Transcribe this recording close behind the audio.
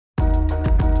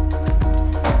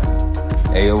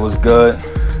Hey, it was good.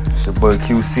 It's your boy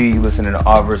QC. You listening to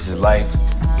Art vs. Life.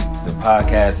 It's the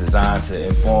podcast designed to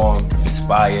inform,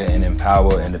 inspire, and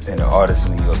empower independent artists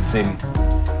in New York City,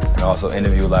 and also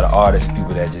interview a lot of artists, people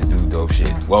that just do dope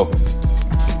shit. Welcome,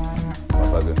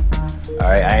 motherfucker. All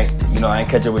right, I ain't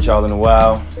catch up with y'all in a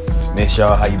while. Miss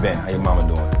y'all. How you been? How your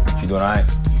mama doing? She doing all right?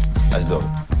 That's dope.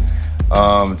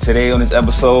 Today on this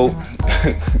episode,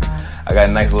 I got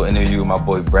a nice little interview with my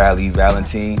boy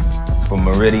Valentin from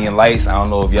Meridian Lights. I don't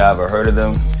know if y'all ever heard of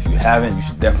them. If you haven't, you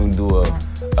should definitely do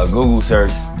a Google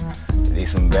search. They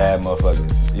some bad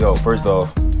motherfuckers. Yo, first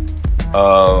off,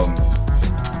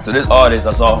 so this artist,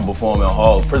 I saw him perform in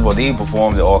Hall. First of all, they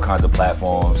performed at all kinds of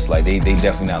platforms. Like they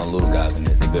definitely not the little guys in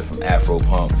this. They've been from Afro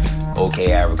Punk,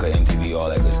 OK Africa, MTV, all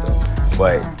that good stuff.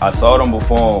 But I saw them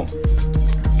perform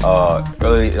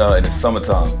early in the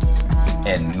summertime,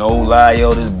 and no lie,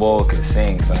 yo, this boy could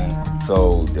sing, son.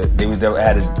 So I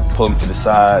had to pull him to the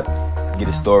side, get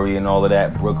a story and all of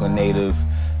that. Brooklyn native,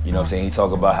 you know what I'm saying? He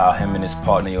talked about how him and his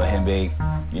partner, Hembe,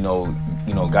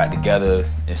 got together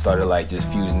and started like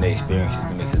just fusing their experiences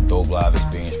to make a dope live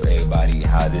experience for everybody. And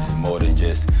how this is more than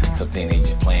just something they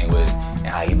just playing with, and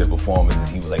how he been performing since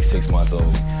he was like 6 months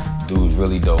old. Dude's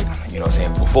really dope, you know what I'm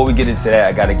saying? Before we get into that,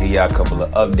 I gotta give y'all a couple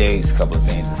of updates, a couple of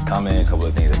things that's coming, a couple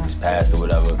of things that just passed or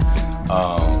whatever.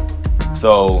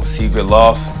 So Secret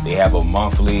Loft, they have a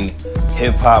monthly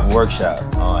hip hop workshop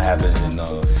happening in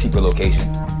a secret location.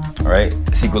 All right,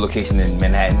 secret location in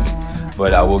Manhattan.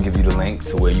 But I will give you the link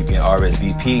to where you can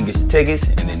RSVP and get your tickets,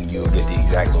 and then you'll get the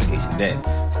exact location then.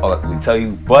 That's all I can really tell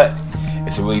you. But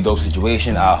it's a really dope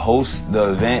situation. I host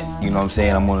the event, you know what I'm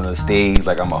saying? I'm on the stage,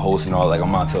 like I'm a host and all, like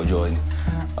I'm Montel Jordan.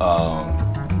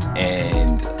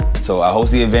 And so I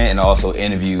host the event and I also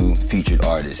interview featured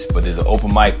artists. But there's an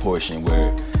open mic portion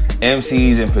where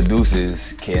MCs and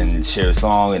producers can share a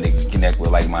song and they can connect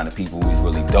with like-minded people who's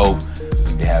really dope.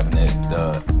 We'll be having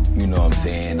the you know what I'm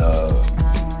saying,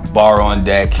 bar on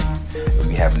deck. We'll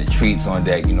be having the treats on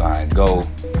deck, you know how it go.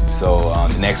 So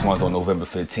the next month on November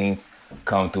 15th,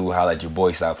 come through, holla at your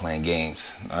boy, start playing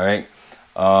games. All right.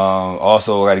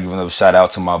 Also, I got to give another shout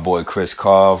out to my boy Chris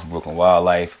Carve, Brooklyn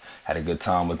Wildlife. Had a good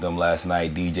time with them last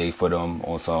night. DJ for them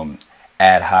on some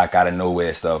ad hoc, out of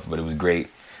nowhere stuff, but it was great.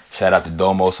 Shout out to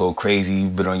Domo So Crazy.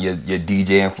 Been on your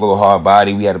DJ and Flow Hard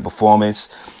Body. We had a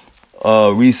performance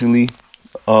recently.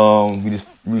 We just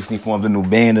recently formed a new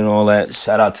band and all that.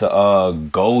 Shout out to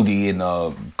Goldie and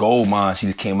Goldmine. She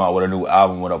just came out with a new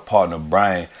album with her partner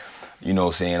Brian. You know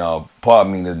what I'm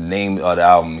saying? The name of the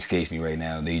album escapes me right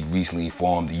now. They recently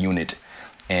formed the unit,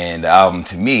 and the album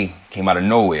to me came out of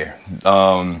nowhere.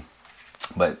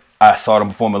 But I saw them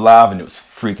performing live and it was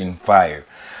freaking fire.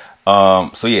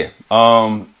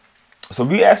 So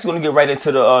we actually gonna get right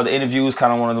into the interviews,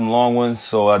 kind of one of them long ones.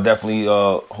 So I definitely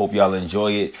hope y'all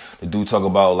enjoy it. They do talk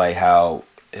about like how,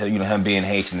 you know, him being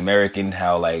Haitian American,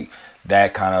 how like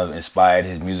that kind of inspired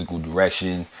his musical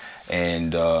direction,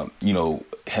 and you know,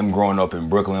 him growing up in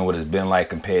Brooklyn, what it's been like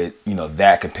compared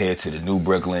to the new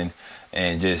Brooklyn,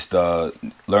 and just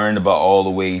learned about all the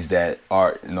ways that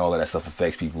art and all of that stuff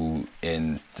affects people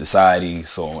in society,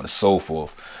 so on and so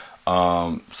forth.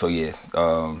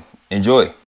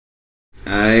 Enjoy.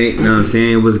 Alright, know what I'm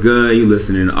saying? What's good? You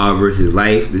listening to Art vs.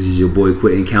 Life. This is your boy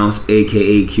Quentin Counts,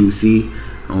 aka QC.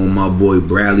 On my boy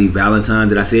Valentin.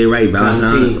 Did I say it right?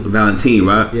 Valentin,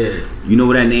 right? Yeah. You know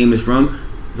where that name is from?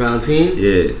 Valentin?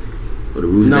 Yeah. Or the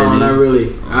roots No, of that not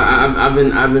really.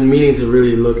 I've been meaning to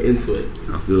really look into it.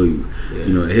 I feel you. Yeah.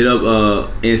 You know, hit up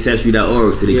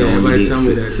ancestry.org so they can own your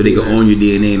DNA, so they can own your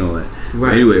DNA and all that. Right.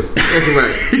 But anyway,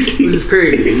 right. Which is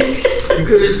crazy.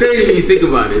 It's crazy when you think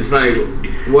about it. It's like,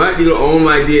 what? You don't own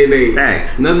my DNA.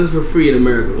 Facts. Nothing's for free in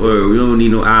America. Or we don't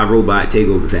need no iRobot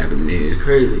takeovers happening there. It's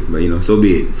crazy. But you know, so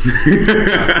be it.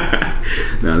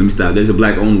 Now let me stop. There's a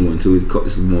black owned one too.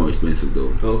 It's more expensive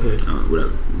though. Okay.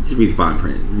 Whatever. Just read the fine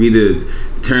print. Read the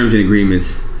terms and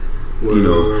agreements. Word, you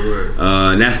know, word.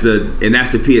 And that's the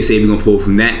PSA we're gonna pull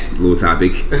from that little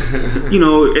topic. You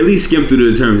know, at least skim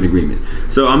through the terms and agreement.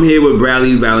 So I'm here with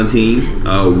Valentin,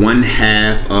 one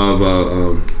half of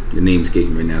the name escapes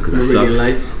me right now because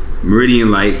I suck. Meridian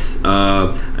Lights.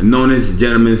 I've known this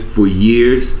gentleman for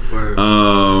years.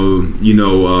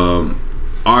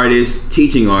 Artist,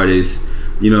 teaching artist.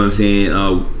 You know what I'm saying?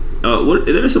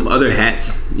 There are some other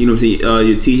hats. You know what I'm saying?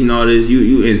 You're teaching artists.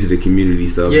 You into the community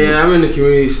stuff. Yeah, I'm into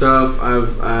community stuff. I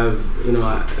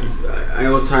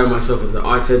always title myself as an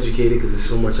arts educator because there's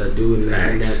so much I do in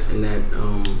that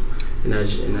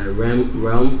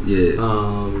realm. Yeah.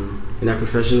 In that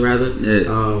profession rather. Yeah.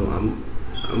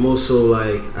 I'm also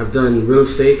like I've done real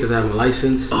estate because I have my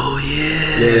license. Oh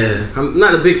yeah. Yeah, I'm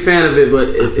not a big fan of it, but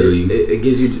it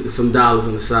gives you some dollars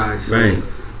on the side. So, right.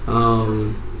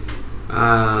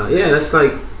 Yeah, that's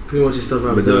like pretty much the stuff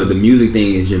I've done. But the music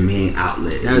thing is your main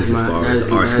outlet. That's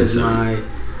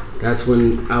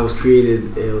when I was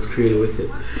created. It was created with it.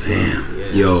 Damn. So,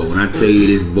 yeah. Yo, when I tell you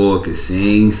this boy can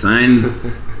sing, son,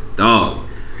 dog.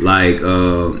 Like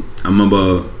I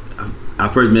remember I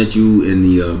first met you in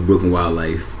the Brooklyn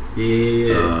Wildlife.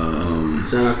 Yeah.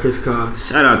 Shout out Chris Carr.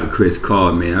 Shout out to Chris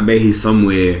Carr, man. I bet he's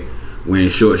somewhere wearing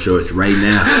short shorts right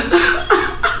now.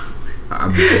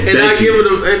 and not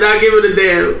giving a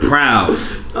damn. Proud.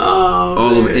 Oh,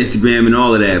 all over Instagram and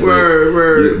all of that.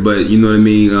 Word. But you know what I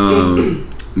mean.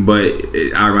 But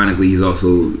ironically, he's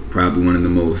also probably one of the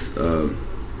most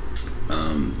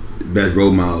best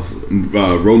role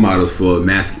models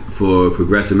for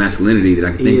progressive masculinity that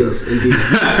I can think of. Indeed.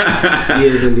 He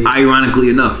is indeed. Ironically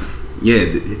enough, yeah,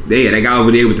 that guy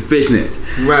over there with the fishnets.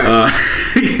 Right.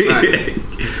 Right.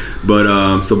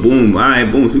 But so boom, all right,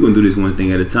 boom. So we're gonna do this one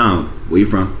thing at a time. Where you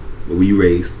from? Where were you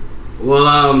raised? Well,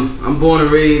 I'm born and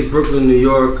raised Brooklyn, New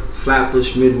York,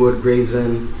 Flatbush, Midwood,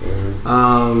 Gravesend.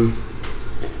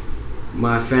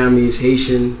 My family is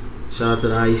Haitian. Shout out to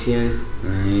the Haitians.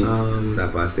 Nice.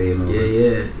 Stop by saying all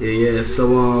Yeah. So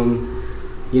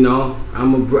you know,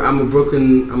 I'm a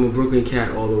Brooklyn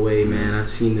cat all the way, man. I've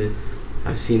seen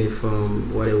it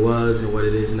from what it was and what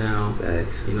it is now.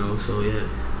 Facts. You know, so yeah.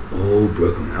 Old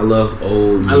Brooklyn. I love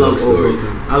old New York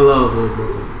stories. I love old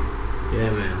Brooklyn.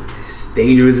 Yeah, man. As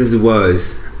dangerous as it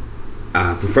was,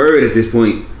 I prefer it at this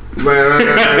point.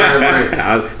 Right.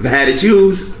 I've had to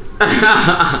choose.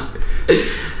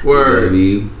 Word.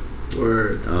 You know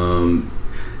Word.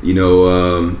 You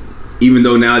know, even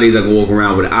though nowadays I can walk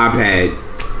around with an iPad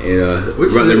and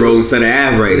Rutland Road and Center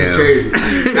Ave right now. Crazy. Which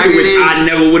I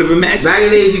never would have imagined. Back in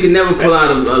the days, you could never pull out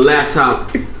a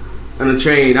laptop on a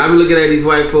train. I be looking at these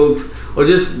white folks, or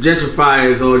just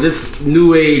gentrifiers, or just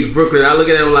new age Brooklyn. I look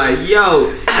at them like,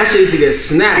 yo, that shit used to get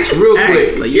snatched real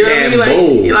quick. Like, you know what I mean?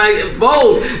 bold. Like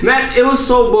bold. Man, it was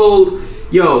so bold.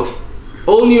 Yo,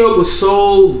 old New York was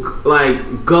so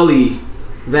like gully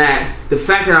that the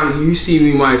fact that you see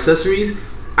me my accessories,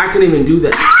 I couldn't even do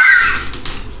that.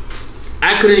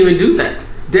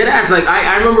 Dead ass. Like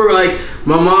I remember like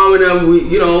my mom and them.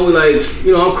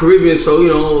 I'm Caribbean, so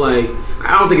like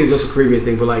I don't think it's just a Caribbean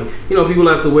thing, but like people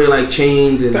have to wear like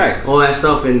chains and all that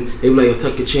stuff, and they be like,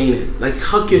 tuck your chain in, like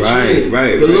tuck your chain in,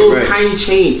 your little tiny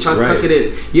chain, tuck it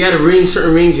in. You had a ring,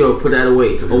 certain rings, put that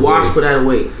away. A watch, put that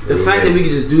away. The fact that we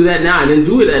could just do that now and then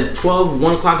do it at 12,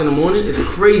 1 o'clock in the morning is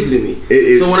crazy to me.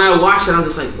 So when I watch it, I'm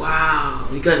just like, wow,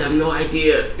 you guys have no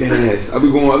idea. Deadass. I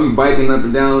be biking up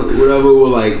and down, whatever,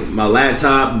 with like my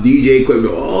laptop, DJ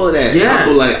equipment, all of that. Yeah.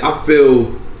 I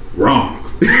feel wrong.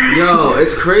 Yo,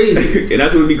 it's crazy. And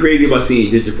that's what would be crazy about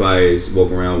seeing gentrifiers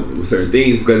walk around with certain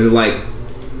things, because it's like,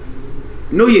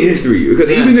 know your history.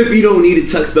 Because even if you don't need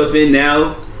to tuck stuff in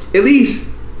now, at least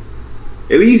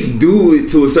do it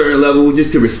to a certain level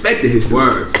just to respect the history.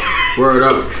 Word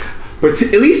up. But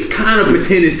at least kind of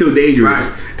pretend it's still dangerous.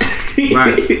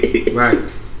 Right.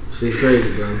 She's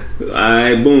crazy, bro.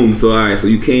 Alright, boom. So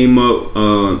you came up, you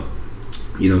know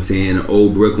what I'm saying,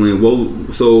 old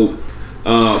Brooklyn. So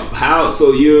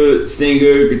you're a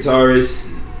singer,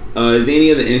 guitarist. Is there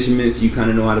any other instruments you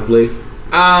kind of know how to play?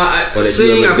 I play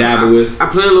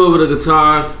a little bit of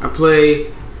guitar. I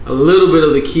play a little bit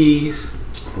of the keys.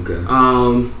 Okay.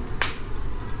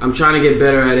 I'm trying to get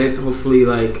better at it. Hopefully,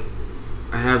 like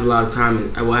I have a lot of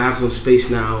time. I have some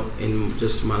space now in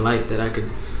just my life that I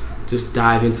could just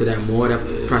dive into that more.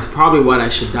 That's probably what I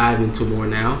should dive into more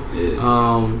now.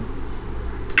 Yeah.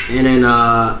 And then,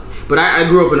 but I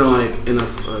grew up in a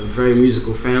very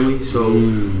musical family. So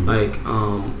like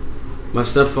my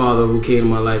stepfather, who came to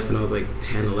my life when I was like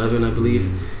 10, 11, I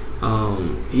believe.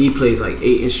 He plays like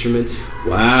 8 instruments.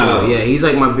 Wow. So yeah, he's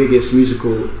like my biggest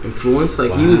musical influence.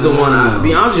 Like he was the one. To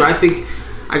be honest with you, I think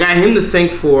I got him to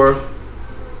thank for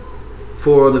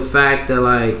the fact that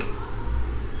like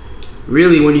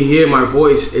really when you hear my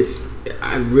voice,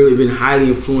 I've really been highly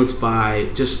influenced by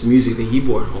just music that he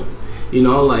brought home.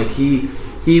 Like he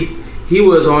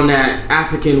was on that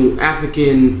African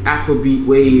Afrobeat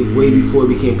wave way before it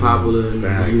became popular in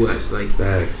the U.S. Like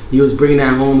he was bringing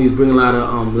that home. He was bringing a lot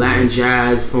of Latin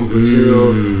jazz from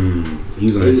Brazil. He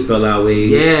was on his fell out wave.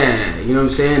 Yeah, you know what I'm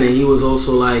saying. And he was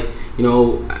also like,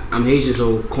 I'm Haitian,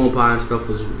 so compa and stuff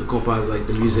was the compa is like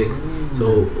the music.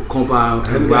 So compa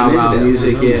and wild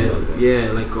music,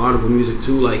 yeah, like carnival music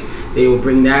too. Like they would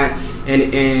bring that,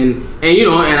 and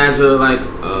as a like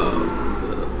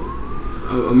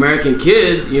American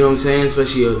kid, you know what I'm saying,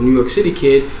 especially a New York City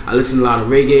kid, I listen to a lot of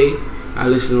reggae. I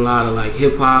listen to a lot of like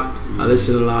hip hop. I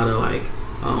listen to a lot of like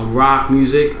rock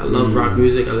music. I love rock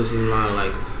music. I listen to a lot of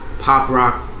like pop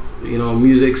rock,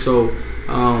 music. So,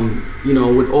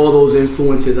 with all those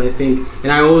influences, I think,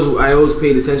 and I always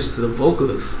paid attention to the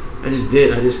vocalists. I just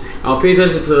did. I'll pay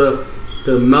attention to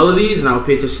the melodies and I'll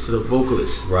pay attention to the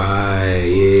vocalists. Right.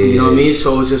 Yeah. You know what I mean?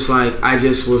 So it's just like I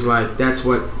just was like that's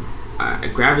what I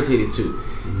gravitated to,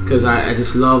 because I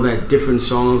just love that different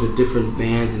songs with different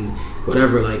bands and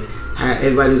whatever. Like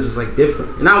everybody was just like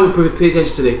different, and I would pay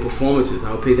attention to their performances.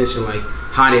 I would pay attention to like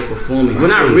how they're performing.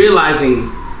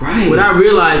 Right. Without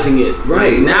realizing it.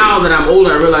 Right. Like, now that I'm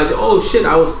older, I realize, oh shit,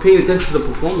 I was paying attention to the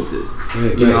performances.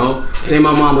 Right. You know. And then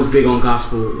my mom was big on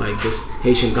gospel, like just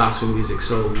Haitian gospel music.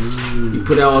 So you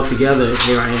put it all together,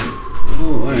 here I am.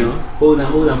 Oh, right. Hold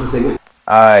on for a second.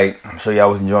 Alright, I'm sure y'all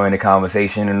was enjoying the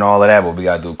conversation and all of that, but we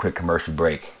gotta do a quick commercial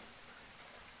break.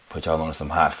 Put y'all on some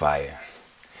hot fire.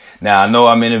 Now, I know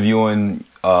I'm interviewing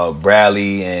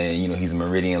Bradley, and he's a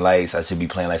Meridian Lights. I should be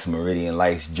playing like some Meridian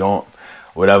Lights jaunt,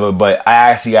 whatever, but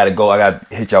I actually gotta go. I gotta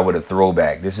hit y'all with a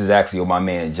throwback. This is actually on my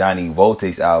man Johnny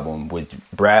Volta's album, which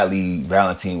Bradley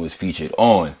Valentin was featured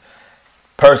on.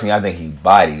 Personally, I think he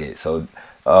bodied it. So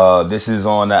this is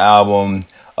on the album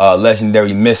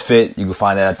Legendary Misfit. You can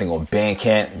find that, I think, on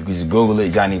Bandcamp. You can just Google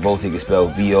it. Johnny Voltic is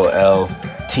spelled Voltik.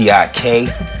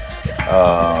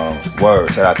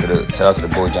 Word. Shout out to the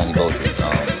boy Johnny Voltic.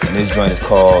 And this joint is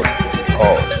called.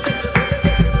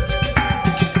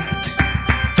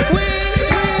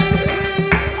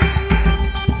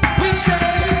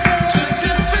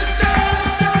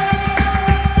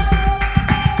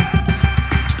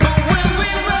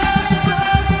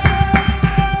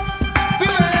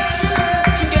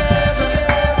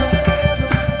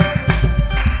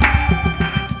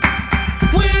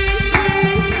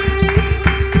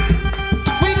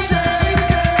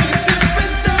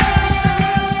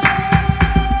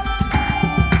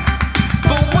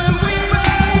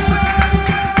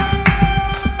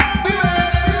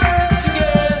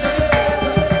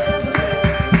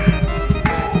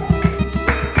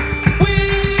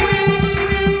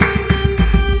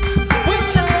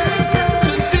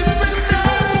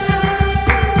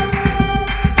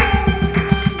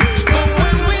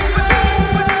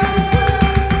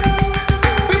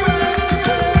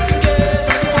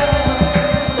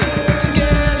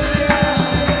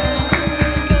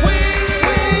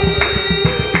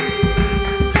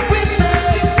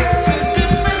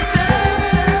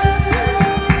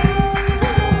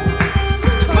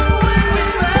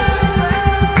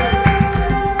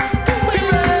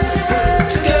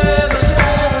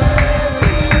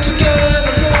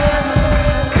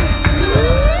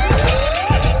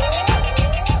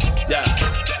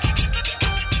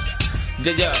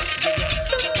 Yeah.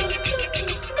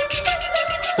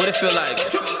 What it feel like?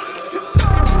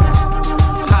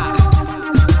 Hot.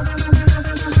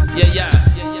 Yeah.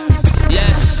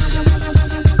 Yes.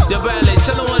 Yeah, Bradley,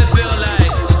 tell them what it feel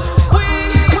like. We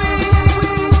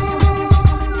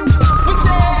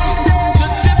take to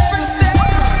different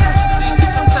steps.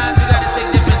 Sometimes we gotta take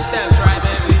different steps, right,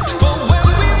 baby? But when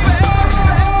we rest,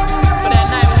 but at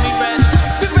night when we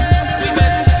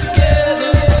rest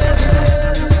together.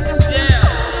 Yeah.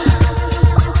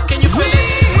 Can you feel it?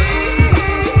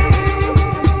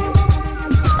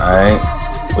 Alright.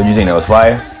 What do you think? That was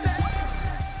fire?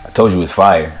 I told you it was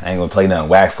fire. I ain't gonna play nothing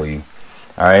whack for you.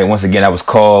 Alright, once again, that was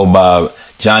called by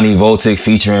Johnny Voltic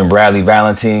featuring Bradley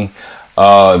Valentin.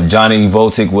 Johnny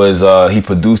Voltic was, he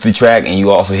produced the track, and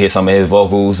you also hear some of his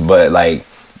vocals, but like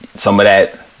some of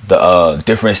that, the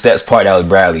different steps part, that was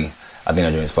Bradley. I think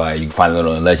that joint is fire. You can find it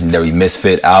on the Legendary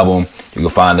Misfit album. You can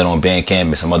find it on Bandcamp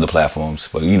and some other platforms,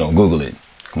 but Google it.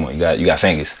 Come on, you got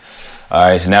fingers.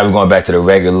 Alright, so now we're going back to the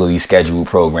regularly scheduled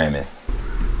programming.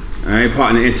 Alright,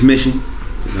 partner, intermission. You know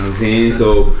what I'm saying?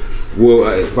 So,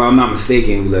 if I'm not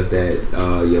mistaken, we left at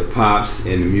your pops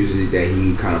and the music that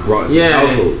he kind of brought into the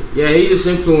household. Yeah, he just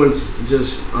influenced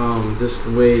just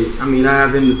the way. I mean, I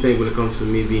have him to think when it comes to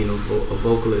me being a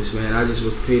vocalist, man. I just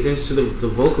would pay attention to the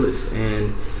vocalists,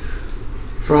 and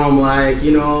from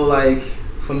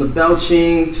from the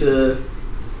belching to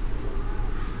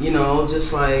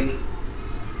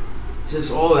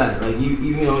just all that. Like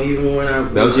even when I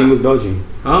belching was belching.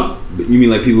 Huh? You mean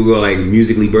like people go like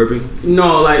musically burping?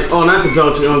 No, not the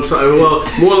belching. I'm sorry. Well,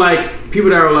 more like people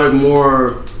that are like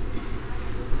more.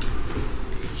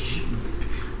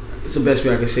 It's the best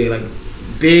way I can say, like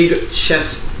big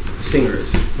chest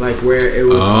singers, like where it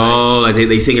was. Oh, like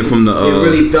they sing it from the. They're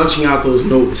really belching out those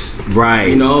notes.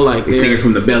 Right. Like they sing it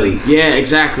from the belly. Yeah,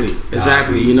 exactly.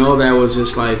 That was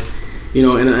just like. you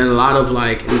know, and a lot of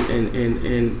like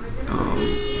in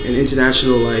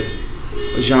international like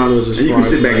genres as And you far can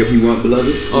sit as, back like, if you want,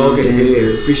 beloved. Oh, okay,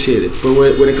 yeah, appreciate it. But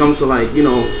when it comes to like, you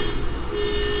know,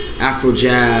 Afro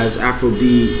jazz, Afro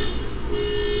beat,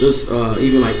 those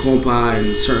even like compa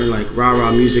and certain like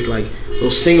rah music, like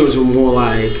those singers were more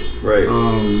like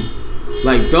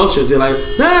like Belchers. They're like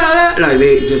like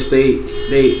they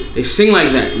sing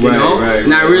like that, you know.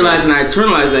 And I realized and I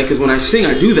internalized that because when I sing,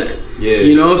 I do that. Yeah.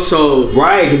 You know, so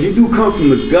because you do come from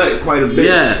the gut quite a bit.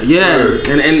 Yeah.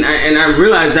 And I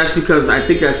realized that's because I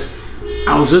think I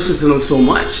was listening to them so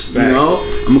much. Facts. You know,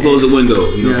 I'm gonna close the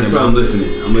window. You know what I'm saying?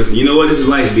 I'm listening. You know what? This is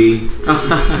life, B.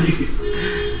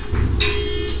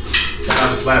 Shout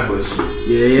out to Flatbush.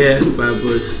 Yeah,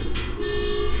 Flatbush.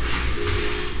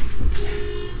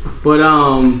 But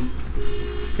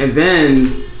and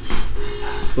then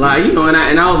like, you know, and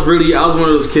I was one of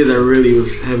those kids that really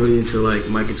was heavily into like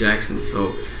Michael Jackson.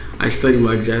 So I studied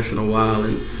Michael Jackson a while,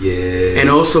 and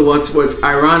also what's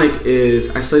ironic is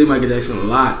I studied Michael Jackson a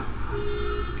lot.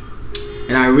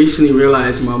 And I recently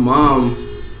realized my mom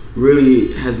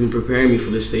really has been preparing me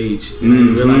for the stage. And I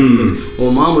didn't realize because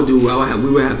what mom would do, we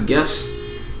would have guests,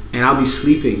 and I'll be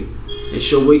sleeping, and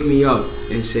she'll wake me up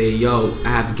and say, "Yo, I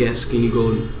have guests. Can you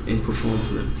go and perform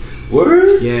for them?"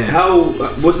 Word? Yeah.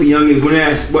 What's the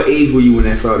youngest? What age were you when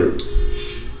that started?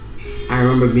 I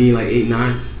remember being like 8,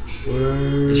 9.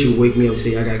 Word. And she'll wake me up and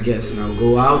say, "I got guests," and I'll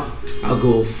go out. I'll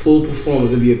go full performance.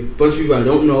 There'll be a bunch of people I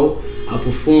don't know. I'll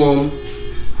perform.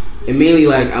 And mainly,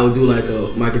 like, I would do, like,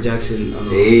 a Michael Jackson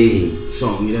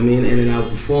song, you know what I mean? And then I'll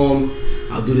perform,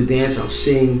 I'll do the dance, I'll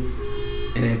sing,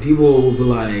 and then people will be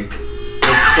like,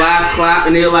 clap,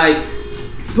 and they're like,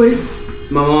 but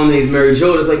my mom name's Mary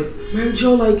Jo, it's like, Mary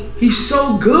Jo, like, he's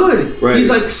so good. Right. He's,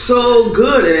 like, so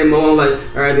good. And then my mom like,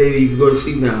 all right, baby, you can go to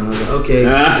sleep now. And I was like, okay.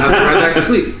 And I'll go right back to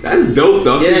sleep. That's dope,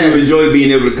 though. I'm sure you enjoy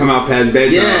being able to come out past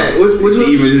bedtime. Yeah. Which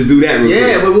even just do that real quick.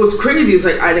 Yeah, but what's crazy is,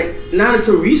 like, not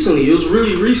until recently, it was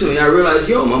really recently, I realized,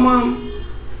 yo, my mom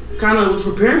kind of was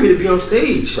preparing me to be on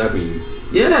stage. Slapping you.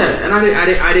 Yeah, and I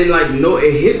didn't like know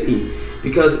it hit me.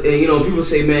 Because, you know, people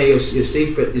say, man, your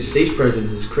stage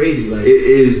presence is crazy. Like, it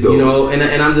is, though. You know,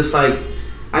 and I'm just like,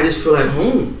 I just feel at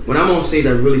home. When I'm on stage,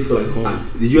 I really feel at home.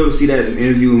 Did you ever see that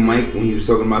interview with Mike when he was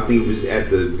talking about, I think it was at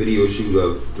the video shoot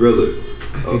of Thriller?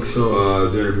 I think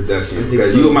so. During the production.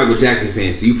 Because you're a Michael Jackson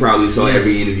fan, so you probably saw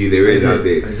every interview there is out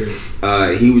there. I did.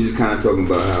 He was just kind of talking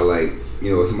about how, like,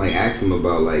 you know, somebody asked him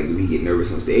about, like, do he get nervous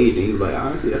on stage? And he was like,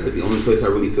 honestly, that's like the only place I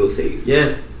really feel safe.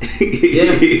 Yeah.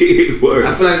 Word.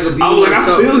 I feel like I could be I was like,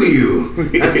 myself. I feel you.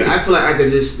 I feel like I could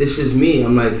just, this is me.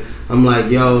 I'm like,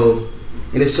 yo,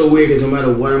 and it's so weird because no matter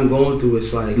what I'm going through,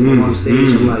 it's like, I'm on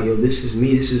stage, I'm like, yo, this is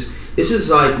me. This is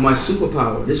like my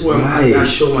superpower. This is where I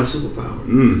show my superpower.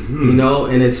 You know,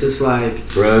 and it's just like,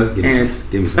 bruh, give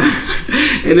me some.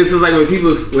 And this is like when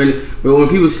people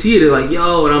see it, they're like,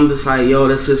 yo, and I'm just like, yo,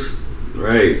 that's just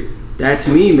that's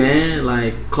me, man.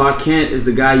 Like Clark Kent is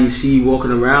the guy you see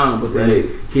walking around, but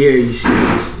then here you see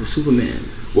the Superman.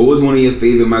 What was one of your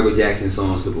favorite Michael Jackson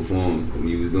songs to perform when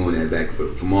you was doing that back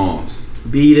for Moms?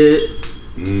 Beat It.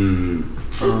 Yeah,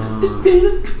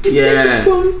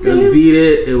 it was Beat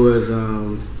It. It was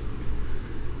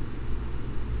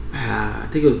I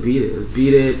think it was Beat It. It was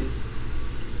Beat It.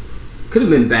 Could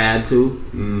have been Bad too.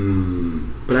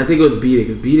 But I think it was Beat It,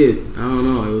 because Beat It, I don't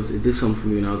know, it did something for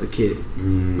me when I was a kid.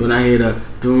 When I hear the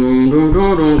dum dum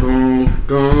dum dum dum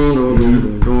dum dum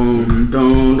dum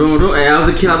dum dum dum, and I was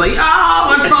a kid, I was like,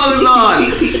 what song is on?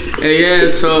 And yeah,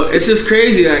 so it's just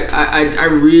crazy. Like I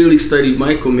really studied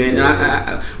Michael, man.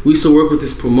 And we used to work with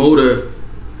this promoter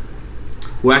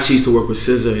who actually used to work with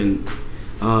SZA, and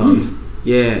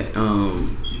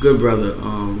good brother.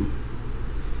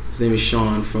 His name is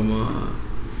Sean from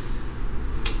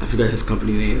I forgot his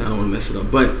company name. I don't want to mess it up.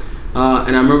 But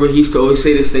and I remember he used to always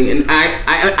say this thing, and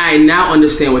I now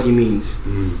understand what he means.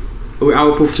 I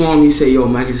would perform, he'd say, yo,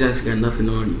 Michael Jackson got nothing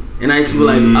on you. And I used to be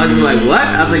like, what?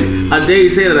 I was like, how dare you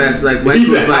say that? I was like, Michael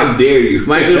was like, how dare you?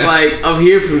 Michael was like, I'm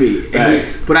here for me.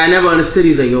 But I never understood.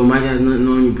 He's like, yo, Michael has nothing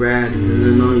on you, Brad. He has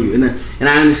nothing on you. And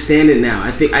I understand it now. I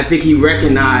think he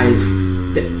recognized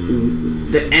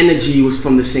the energy was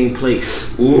from the same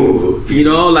place. Ooh, you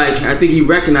know, like I think he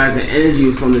recognized the energy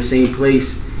was from the same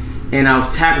place, and I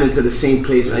was tapping into the same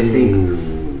place. I think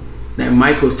that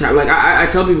Michael's tapping. Like I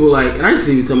tell people, like, and I used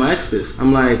to even tell my ex this.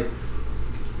 I'm like,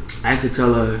 I used to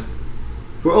tell her,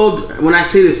 we're old. When I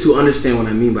say this to understand what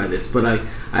I mean by this, but like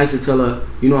I used to tell her,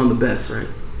 you know, I'm the best, right?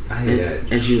 I hear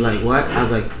that. And she's like, what? I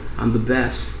was like, I'm the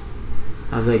best.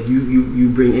 I was like, you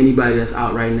bring anybody that's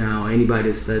out right now,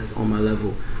 anybody that's on my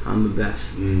level, I'm the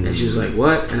best. And she was like,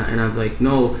 what? And I was like,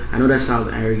 no, I know that sounds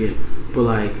arrogant, But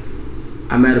like,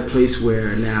 I'm at a place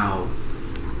where now,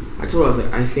 I told her, I was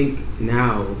like, I think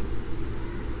now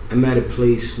I'm at a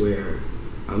place where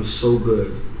I'm so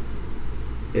good.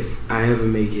 If I ever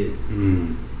make it,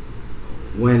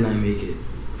 when I make it,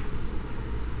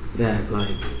 that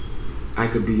like I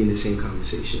could be in the same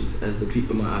conversations as the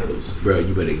people, my idols. Bro,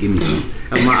 you better give me some.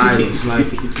 Of my idols, like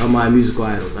of my musical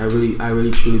idols. I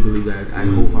really truly believe that. I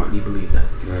wholeheartedly believe that.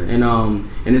 Right.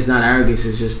 And it's not arrogance.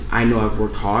 It's just I know I've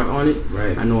worked hard on it.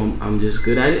 Right. I know I'm just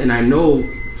good at it, and I know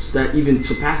that even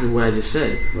surpasses what I just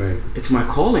said. Right. It's my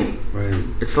calling. Right.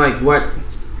 It's like what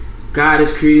God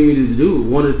has created me to do.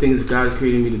 One of the things God has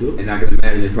created me to do. And I can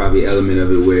imagine there's probably an element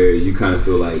of it where you kind of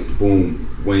feel like, boom,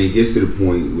 when it gets to the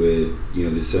point where, you know,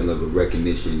 there's certain level of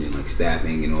recognition and like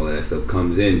staffing and all that stuff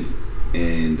comes in,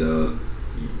 and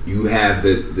you have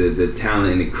the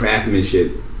talent and the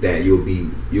craftsmanship that you'll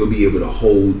be able to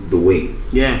hold the weight.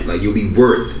 Yeah. Like you'll be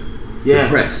worth the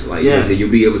press. Like you know what I'm saying,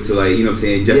 you'll be able to, like, you know what I'm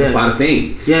saying, justify the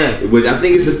fame. Yeah. Which I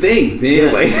think is a thing, man.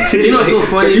 Yeah. Like, you know what's so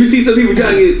funny? You see some people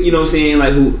trying to get, you know what I'm saying,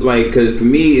 like who, like, cause for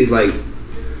me it's like,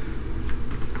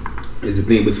 it's a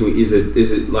thing between, is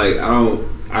it like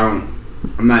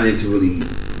I'm not into really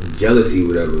jealousy or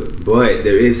whatever, but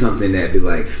there is something that be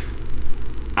like,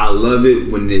 I love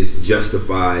it when it's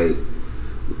justified.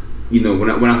 You know,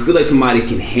 when I feel like somebody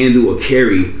can handle or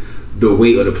carry the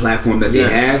weight of the platform that they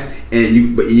have, and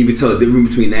you can tell the difference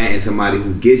between that and somebody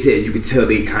who gets it. You can tell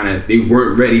they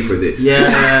weren't ready for this. Yeah.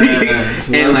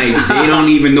 And like they don't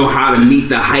even know how to meet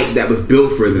the hype that was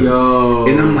built for them. Yo.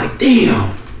 And I'm like,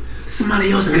 damn.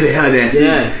 Somebody else could have held that seat.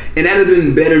 Yeah. And that'd have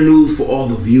been better news for all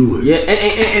the viewers. Yeah,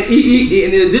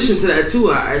 and in addition to that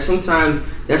too, I sometimes,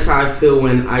 that's how I feel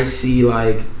when I see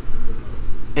like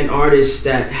an artist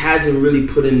that hasn't really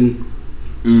put in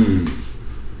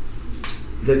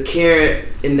the care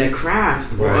in their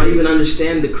craft, or even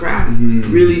understand the craft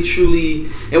really truly.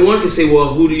 And one can say,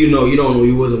 well, who do you know? You don't know,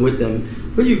 you wasn't with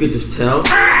them, but you could just tell.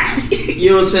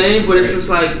 You know what I'm saying? But it's just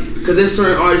like, because there's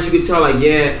certain artists you could tell, like,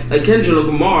 yeah, like Kendrick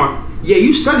Lamar, yeah,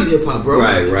 you studied hip hop, bro.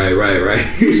 Right.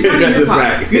 You studied That's hip hop. a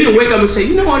fact. You didn't wake up and say,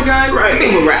 you know what, guys? Right. I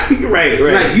think I'm a rap. Right.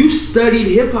 Like, you studied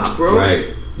hip hop, bro.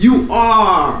 Right. You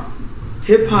are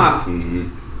hip hop.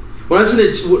 When I listen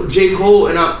to J. Cole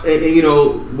and you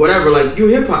know, whatever, like, you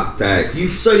hip hop. Facts. You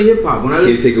study hip hop. When I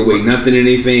Can't take away nothing in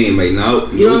their fame. Like, no.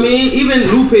 You know what I mean? Even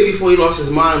Lupe, before he lost his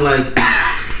mind, like,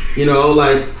 you know,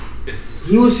 like,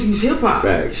 he's hip hop.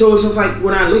 Facts. So it's just like,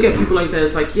 when I look at people like that,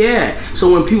 it's like, yeah.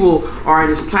 So when people are on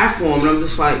this platform, and I'm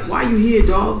just like, why you here,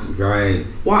 dogs? Right.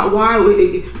 Why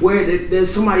where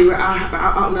there's somebody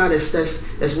out now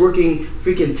that's working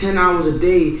freaking 10 hours a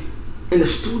day in the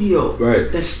studio,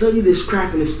 right, that study this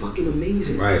craft and is fucking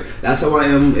amazing. Right. That's how I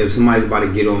am if somebody's about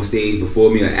to get on stage before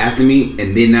me or after me,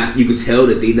 and they're not, you could tell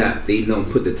that they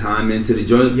don't put the time into the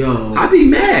joint. Yo, I'd be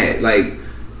mad. Like,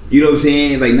 you know what I'm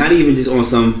saying? Like, not even just on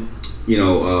some, you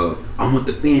know, I want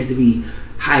the fans to be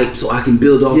hyped so I can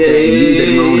build off that and use that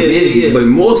in my own energy. But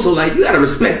more so, like, you gotta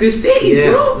respect this stage,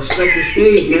 bro. Respect the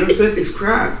stage, man. Respect this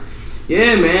craft.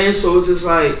 Yeah, man. So it's just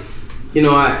like, you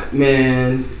know,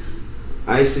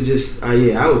 I used to just,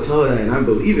 I would tell her that, and I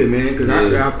believe it, man, because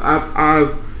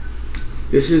I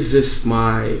this is just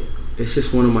it's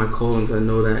just one of my callings. I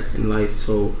know that in life,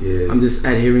 so I'm just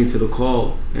adhering to the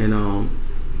call, and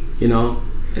you know,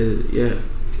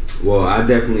 Well, I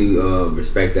definitely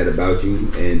respect that about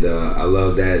you, and I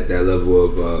love that level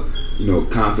of you know,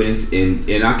 confidence,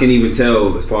 and I can even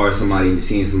tell as far as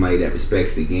seeing somebody that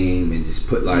respects the game and just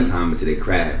put a lot of time into their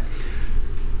craft.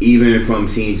 Even from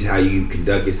seeing just how you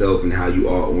conduct yourself and how you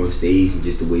are on stage and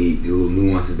just the way the little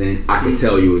nuances in it, I can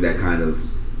tell you're that kind of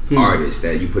artist,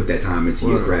 that you put that time into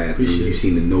your craft, and you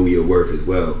seem to know your worth as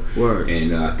well.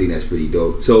 And I think that's pretty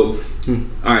dope. So,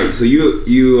 all right, so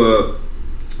you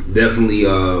definitely you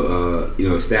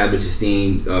know, established,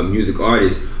 esteemed music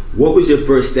artist. What was your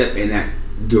first step in that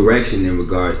direction in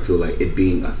regards to like it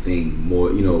being a thing?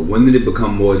 More, you know, when did it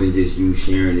become more than just you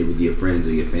sharing it with your friends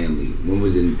or your family? When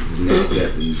was the next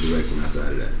step in the direction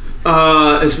outside of that?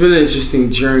 It's been an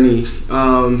interesting journey.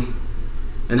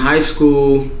 In high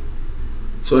school,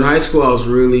 I was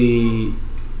really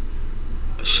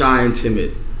shy and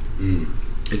timid.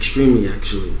 Extremely,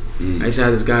 actually. I used to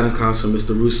have this guidance counselor,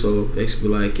 Mr. Russo. They used to be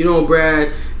like, you know,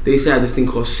 Brad, they used to have this thing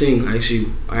called Sing. I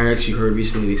actually heard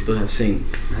recently they still have Sing.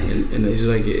 Nice. And it's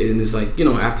like, you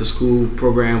know, after school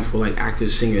program for like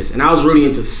active singers. And I was really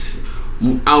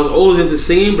I was always into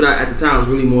singing, but at the time I was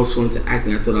really more so into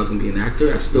acting. I thought I was gonna be an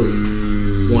actor. I still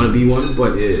want to be one,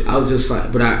 but I was just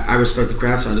like, but I respect the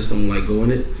craft, so I just don't like going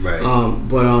it. Right.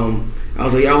 I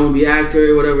was like, I want to be an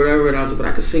actor, whatever. And I was like, but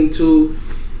I could sing too.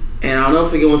 And I'll never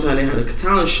forget one time they had a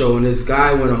talent show, and this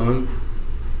guy went on,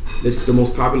 the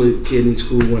most popular kid in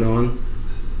school went on.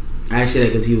 I say that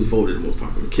because he was voted the most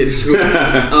popular kid in school.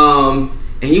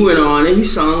 And he went on and he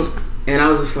sung, and I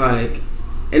was just like,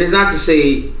 and it's not to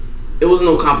say it wasn't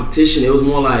no competition. It was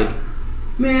more like,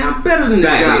 man, I'm better than this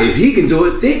guy. If he can do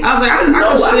it, then I was like, I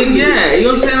can sing, yeah. You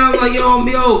know what I'm saying? I was like,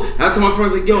 yo. I told my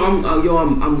friends like,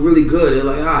 I'm really good. They're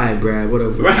like, all right, Brad,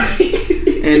 whatever. Right.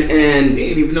 And they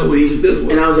didn't even know what he was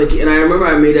doing. And I was like, and I remember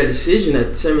I made that decision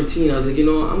at 17. I was like, I'm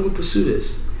gonna pursue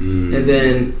this. And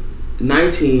then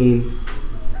 19.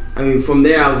 I mean, from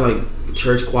there I was like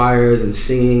church choirs and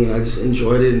singing, and I just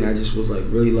enjoyed it, and I just was like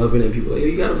really loving it. People were like, yo,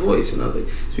 you got a voice, and I was like,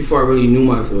 it's before I really knew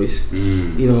my voice, or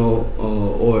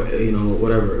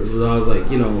whatever. I was like,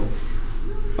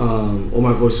 or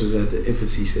my voice was at the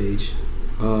infancy stage,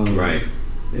 right.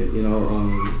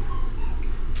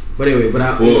 But anyway,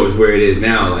 before is where it is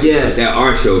now. Like, that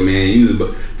art show, man.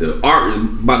 The art is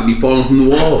about to be falling from the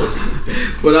walls.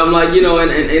 But I'm like, and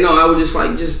I would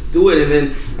just do it, and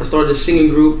then I started a singing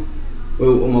group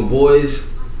with my boys,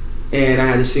 and I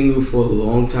had a singing group for a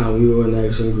long time. We were in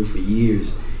that singing group for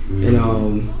years, and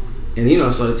I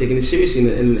started taking it seriously.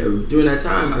 And during that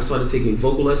time, I started taking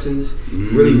vocal lessons,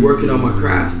 really working on my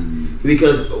craft,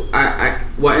 because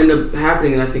what ended up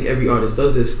happening, and I think every artist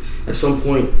does this at some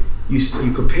point. You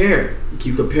compare, you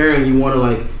keep comparing. You want to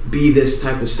like be this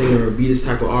type of singer or be this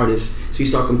type of artist. So you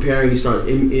start comparing, you start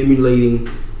emulating,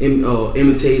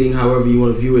 imitating, however you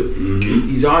want to view it,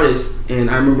 these artists. And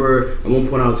I remember at one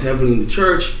point I was heavily in the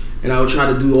church, and I would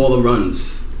try to do all the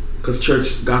runs, because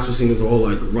church gospel singers are all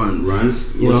like runs.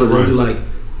 Runs? What's a run?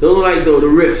 They'll do like the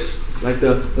riffs, like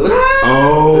the.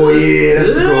 Oh yeah, that's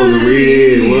the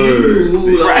weird word.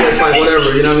 Right. It's like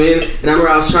whatever, you know what I mean? And I remember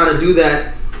I was trying to do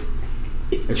that.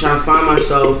 And trying to find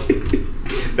myself.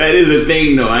 That is a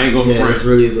thing, though. I ain't gonna front. It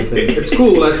really is a thing. It's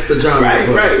cool. That's the genre.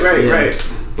 Right.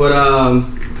 But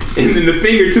and then the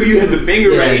finger too. You had the finger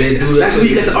right. They do that's where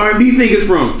you got the R&B fingers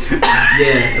from.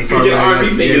 That's probably your R&B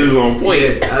fingers is on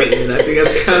point. I think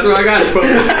that's where I got it from.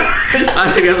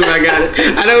 I think that's where I got it.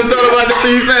 I never thought about it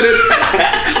until you said it.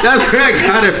 That's where I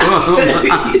got it from.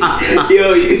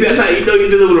 Yo, that's how you know you're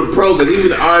dealing with a pro, because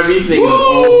even the R&B fingers on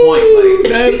point.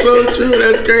 Like that's so true.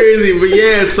 That's crazy. But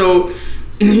yeah, so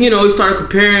we started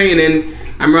comparing, and then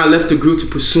I remember I left the group to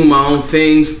pursue my own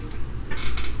thing.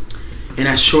 And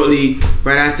shortly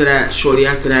after that,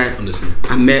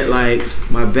 I met like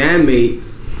my bandmate,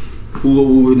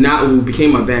 who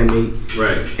became my bandmate.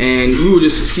 Right. And we would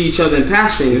just see each other in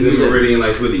passing. He's in Meridian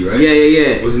Lights with you, right?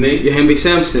 Yeah. What's his name? Yahembe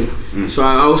Sampson. So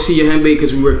I always see Yahembe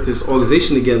because we worked this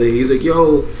organization together. He's like,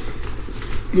 I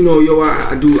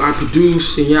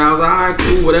produce, and I was like, alright,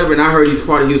 cool, whatever. And I heard he was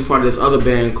part of this other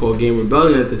band called Game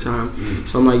Rebellion at the time.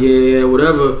 So I'm like, yeah,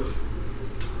 whatever.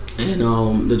 And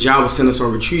the job was sent us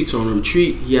on retreat. So on a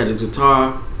retreat, he had a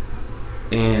guitar,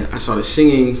 and I started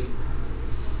singing.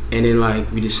 And then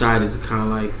like we decided to kind of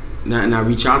like not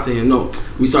reach out to him. No,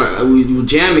 we were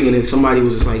jamming, and then somebody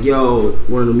was just like, "Yo,"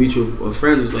 one of the mutual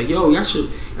friends was like, "Yo, y'all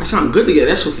sound good together.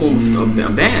 That should form a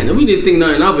band." And we didn't think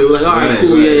nothing of it. We're like, "All right,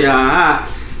 cool, right. Yeah."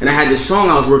 And I had this song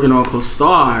I was working on called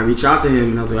Star. I reached out to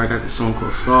him, and I was like, "I got this song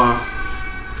called Star,"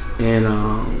 and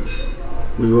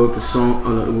we wrote the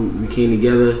song. We came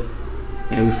together,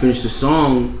 and we finished the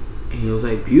song, and he was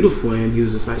like, "Beautiful," and he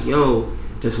was just like, "Yo,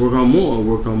 let's work on more."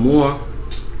 Worked on more.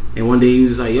 And one day he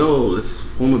was just like, "Yo, let's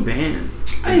form a band."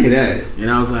 I hear that.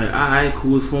 And I was like, "All right,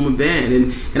 cool, let's form a band."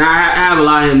 And I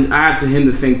have to him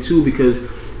to thank too, because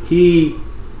he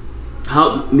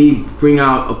helped me bring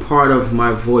out parts of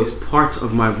my voice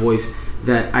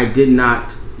that I did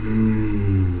not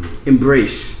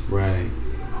embrace. Right.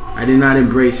 I did not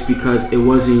embrace because it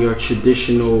wasn't your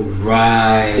traditional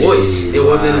voice. It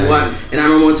wasn't what. And I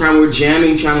remember one time we were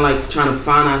jamming, trying to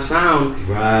find our sound.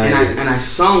 Right. And I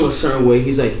sung a certain way.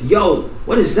 He's like, "Yo,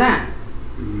 what is that?"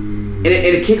 And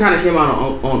it kind of came out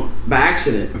on by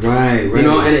accident. Right. You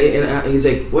know. And he's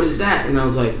like, "What is that?" And I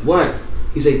was like, "What?"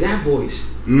 He's like, "That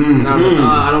voice." And I was like,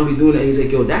 "I don't be doing that." He's like,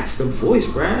 "Yo, that's the voice,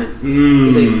 Brad."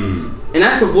 He's like. And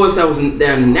that's the voice that was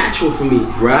natural for me.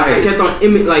 Right. I kept on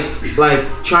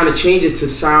like trying to change it to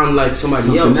sound like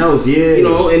something else. Yeah. You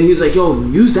know, and he was like, "Yo,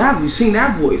 use that, you sing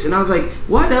that voice." And I was like,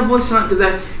 "What? That voice sound?"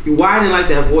 Because why I didn't like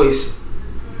that voice,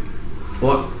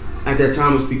 or at that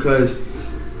time, was because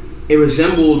it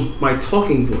resembled my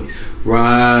talking voice.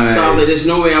 Right. So I was like, "There's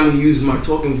no way I'm gonna use my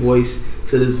talking voice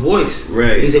to this voice."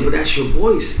 Right. And he said, "But that's your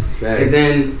voice." Facts. And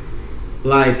then.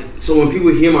 So when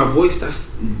people hear my voice,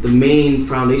 that's the main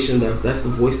foundation. That's the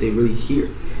voice they really hear,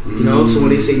 you know. So when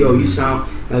they say, "Yo, you sound,"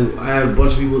 like, I had a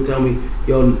bunch of people tell me,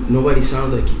 "Yo, nobody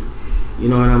sounds like you," you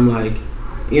know. And I'm like,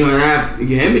 you know, and I have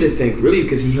Yemi to thank really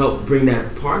because he helped bring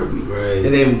that part of me. Right.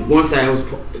 And then once that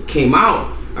came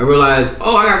out, I realized,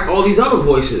 oh, I got all these other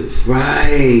voices.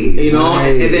 Right. You know,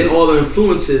 right. and then all the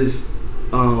influences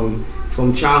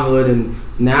from childhood and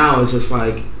now it's just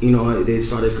like, you know, they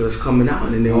started just coming out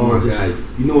and they're all just.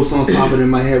 God. You know what song popping in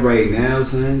my head right now,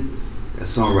 son? That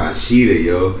song Rashida,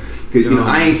 yo. Cause you know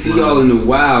I ain't see y'all in a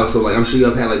while, so like I'm sure y'all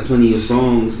have had like plenty of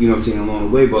songs, you know what I'm saying, along the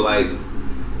way. But like,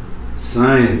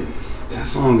 son, that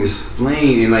song is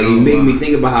flame, and like it made me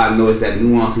think about how I know it's that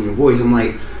nuance in your voice. I'm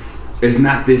like, it's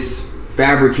not this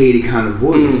fabricated kind of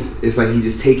voice. It's like he's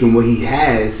just taking what he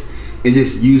has and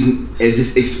just using and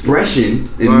just expression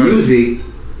and music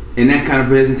and that kind of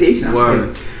presentation. I'm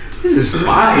like, this is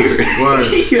fire.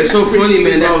 It's so funny,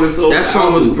 man. That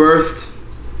song was birthed.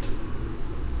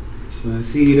 That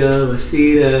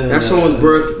song was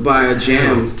birthed by a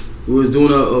jam. We was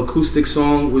doing an acoustic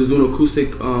song. We was doing an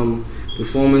acoustic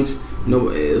performance. No,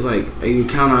 it was like you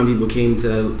count how many people came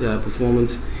to that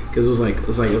performance because it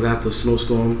was after a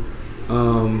snowstorm,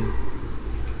 and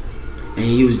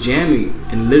he was jamming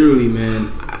and literally,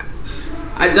 man.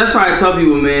 That's why I tell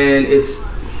people, man, it's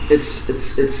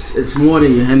more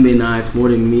than Yehembe and I. It's more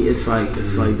than me. It's like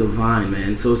divine,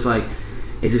 man. So it's like.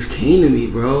 It just came to me,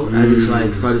 bro. I just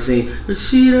like started saying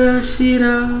Rashida,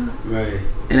 Rashida. Right.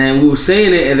 And then we were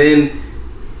saying it, and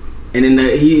then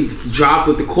he dropped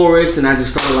with the chorus, and I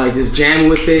just started like just jamming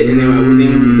with it, and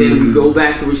then we go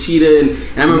back to Rashida, and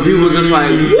I remember people were just like,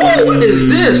 what is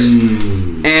this?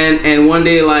 And one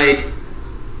day like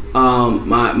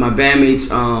my bandmate's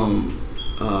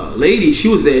lady, she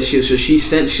was there. She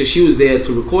was there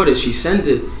to record it. She sent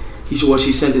it.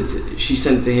 She sent it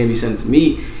to him. He sent it to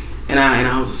me. And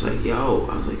I was just like, yo,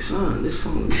 I was like, son, this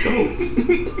song is dope.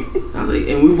 I was like,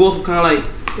 and we both kind of like,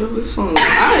 yo, this song is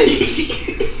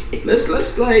alright.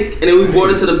 Let's like, and then we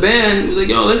brought it to the band. We was like,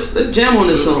 yo, let's jam on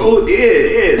this song. Oh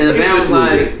yeah. And the band was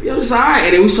like, yo, this alright.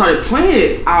 And then we started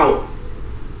playing it out,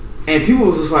 and people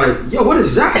was just like, yo, what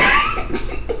is that?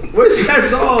 What is that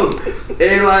song?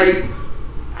 And like,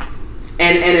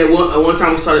 and at one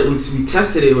time we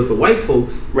tested it with the white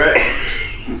folks, right?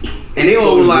 And they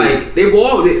all were like,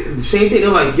 the same thing. They're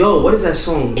like, yo, what is that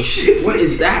song? Shit, what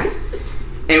is that?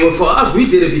 And for us, we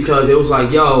did it because it was like,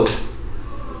 yo,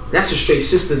 that's a straight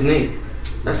sister's name.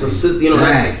 That's a sister, you know.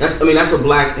 That's a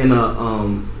black and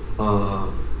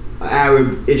a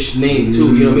Arab-ish name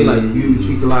too. You know what I mean? Like you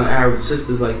speak to a lot of Arab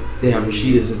sisters, like they have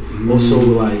Rashidas, and also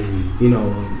like you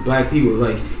know black people.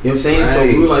 Like you know what I'm saying? So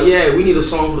we were like, yeah, we need a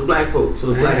song for the black folks, for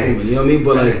the black women. You know what I mean?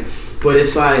 But like, but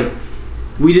it's like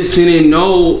we just didn't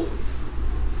know.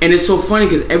 And it's so funny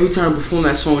because every time I perform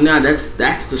that song now, that's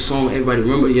the song everybody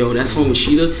remember. Yo, that song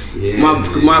Rashida. Yeah,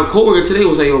 my coworker today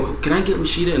was like, yo, can I get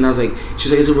Rashida? And I was like,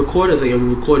 she's like, is it recorded? I was like, yeah, we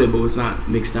recorded, but it's not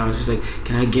mixed down. She's like,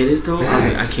 can I get it though? Facts. I was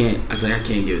like, I can't. I was like, I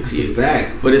can't give it to you.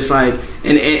 Fact. But it's like,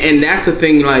 and that's the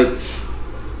thing. Like,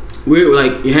 we're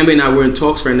like, Yehembe and I, we're in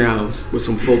talks right now with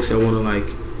some folks that want to like,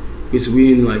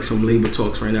 we in like some label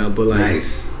talks right now. But like,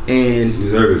 nice. And you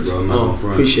deserve it, bro. No,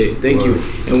 appreciate it. Thank you.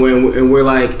 And we're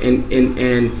like, and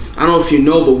I don't know if you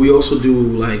know, but we also do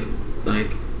like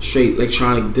straight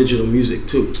electronic digital music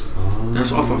too.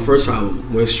 That's off our first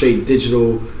album. We're straight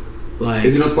digital. Like,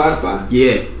 is it on Spotify?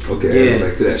 Yeah. Okay. Yeah.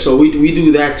 Back to that. So we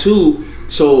do that too.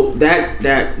 So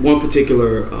that one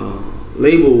particular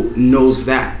label knows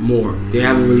that more. They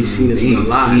haven't really seen us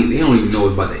live. They don't even know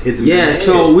about to hit them. Yeah.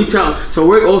 So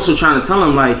we're also trying to tell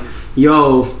them like,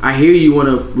 yo, I hear you want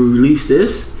to release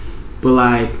this, but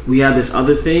like we have this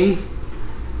other thing,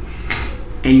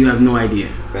 and you have no idea.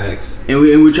 Facts. And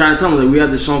we're trying to tell them like we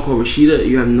have this song called Rashida.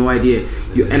 You have no idea.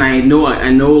 And I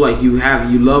know like you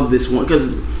love this one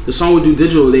because the song we do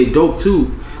digital, they dope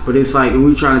too. But it's like, and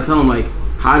we're trying to tell them like,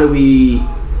 how do we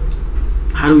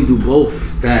do both?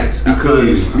 Facts.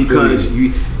 Because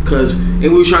and we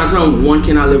were trying to tell them one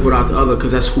cannot live without the other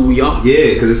because that's who we are.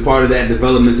 Yeah, because it's part of that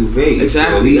developmental phase.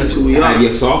 Exactly, so at least that's who we are. Have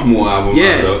your sophomore album.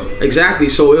 Yeah, exactly.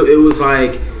 So it was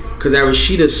like, because that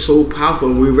Rashida is so powerful,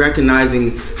 and we're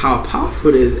recognizing how powerful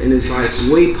it is, and it's like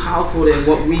way powerful than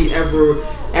what we ever.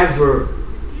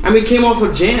 I mean, it came off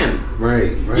a jam.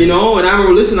 Right. You know, and I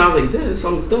remember listening. I was like, "Damn, this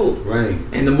song's dope." Right.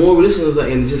 And the more we listened, it was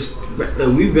like, and just like,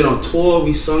 we've been on tour,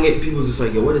 we sung it. People was just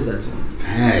like, "Yo, what is that song?"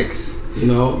 Facts. You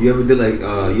know. You ever did like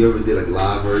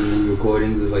live version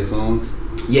recordings of like songs?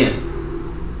 Yeah.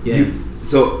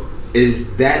 So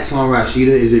is that song Rashida?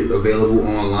 Is it available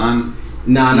online?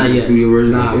 Nah, not yet. Studio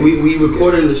version. Nah, okay. we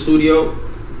recorded in the studio.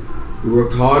 We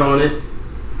worked hard on it.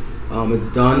 It's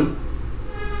done.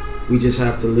 We just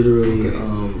have to literally.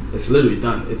 It's literally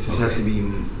done. It just has to be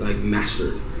like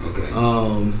mastered. Okay.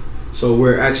 So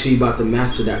we're actually about to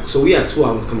master that. So we have 2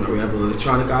 albums coming out. We have an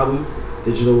electronic album,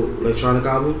 digital electronic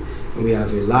album, and we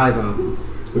have a live album.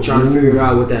 We're trying to figure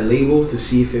out with that label to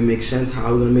see if it makes sense,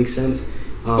 how we're gonna make sense.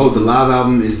 The live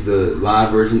album is the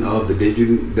live version of the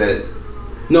digital that.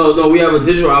 No, we have a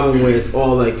digital album where it's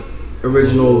all like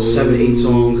original 7-8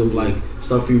 songs of like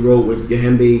stuff we wrote with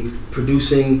Yahembe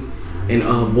producing and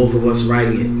both of us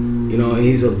writing it. You know, and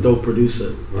he's a dope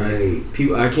producer. Right.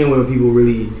 People, I can't wait when people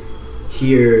really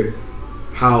hear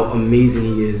how amazing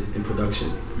he is in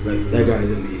production. Like that guy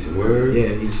is amazing. Word. Yeah,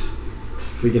 he's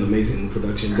freaking amazing in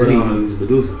production. I didn't even know he was a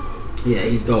producer. Yeah,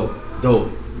 he's dope.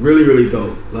 Really, really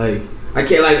dope. Like I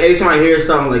can't, like, every time I hear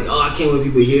stuff, I'm like, oh, I can't wait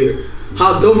people hear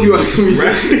how dope you are as a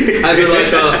musician, as a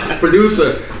like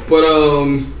producer. But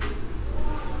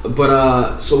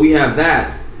so we have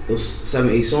that, those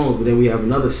 7-8 songs, but then we have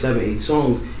another 7-8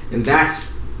 songs, and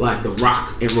that's like the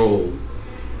rock and roll.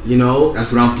 You know,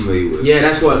 that's what I'm familiar with. Yeah,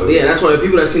 that's what the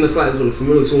people that seen the slides are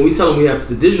familiar. So when we tell them we have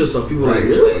the digital stuff, people are like,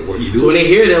 really? What you do? So when they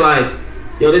hear it, they're like,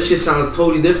 yo, this shit sounds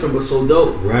totally different, but so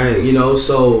dope. Right. You know,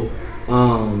 so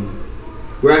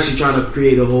we're actually trying to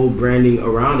create a whole branding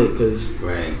around it because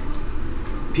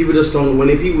people just don't. When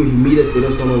people meet us, they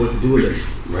just don't know what to do with us.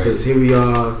 Because here we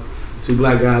are, 2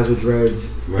 black guys with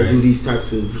dreads that do these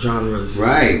types of genres.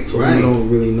 Right. So we don't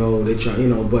really know. They try, you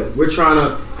know, but we're trying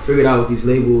to figure it out with these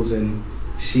labels and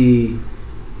see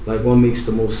like what makes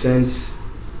the most sense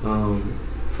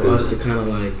for us to kind of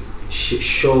like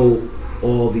show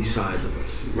all these sides of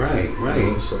us. Right.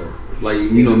 You know, so like,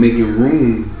 you know, making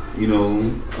room, you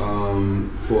know,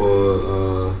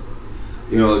 for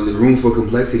you know, the room for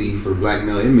complexity for the black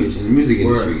male image in the music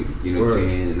industry. You know what I'm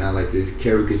saying? And not like this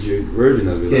caricatured version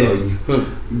of it. Yeah.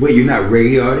 Wait, you're not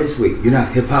reggae artists? Wait, you're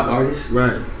not hip hop artists?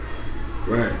 Right.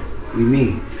 What do you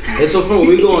mean? It's so fun when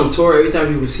we go on tour. Every time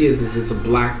people see us, because it's a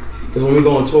black. Because when we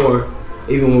go on tour,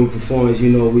 even when we perform, as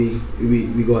you know, we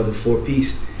go as a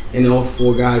 4-piece, and all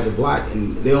 4 guys are black,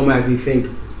 and they automatically think,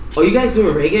 "Oh, you guys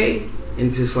doing reggae?" And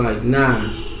it's just like,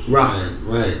 nah, rock.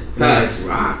 Right. Facts.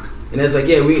 Rock. And it's like,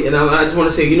 yeah, I just want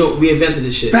to say, you know, we invented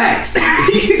this shit. Facts.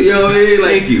 You know what I mean?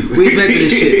 Like, thank you. We invented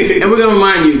this shit, and we're gonna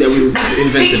remind you that we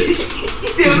invented it.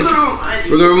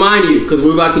 We're gonna remind you because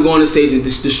we're about to go on the stage and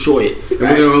destroy it. And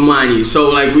we're gonna remind you. So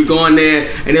like we go on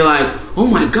there and they're like, "Oh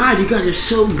my God, you guys are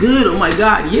so good! Oh my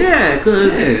God, yeah,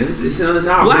 because it's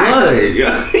our black. blood.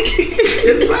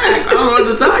 It's black. I don't know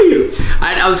what to tell you.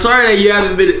 I'm sorry that you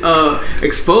haven't been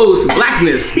exposed to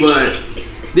blackness, but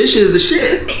this is the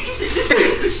shit.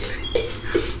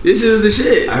 This is the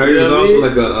shit. I heard there's also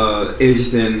like a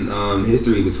interesting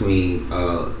history between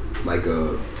like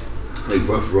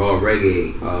rough raw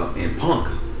reggae and punk.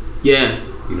 Yeah.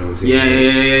 You know what I'm saying?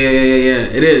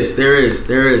 Yeah. It is. There is.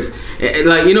 And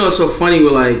like, you know, it's so funny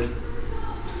with like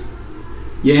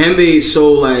Yahembe is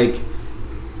so like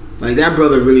that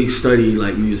brother really studied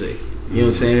like music. You know what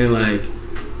I'm saying? Like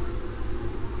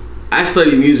I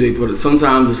study music, but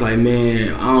sometimes it's like,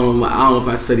 man, I don't know if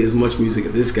I study as much music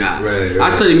as this guy. Right. I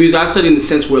study music. I study in the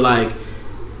sense where like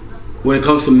when it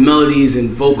comes to melodies and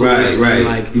vocals, right. And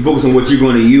like you focus on what you're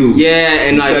going to use. Yeah,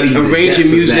 and like arranging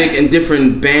music and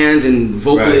different bands and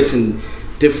vocalists and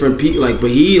different people. Like, but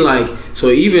he like so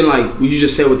even like what you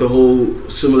just said with the whole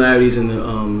similarities in the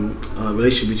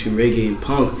relationship between reggae and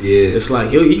punk. Yeah, it's like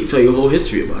he can tell you a whole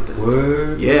history about that.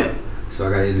 Word. Yeah. So I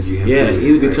gotta interview him. Yeah, too.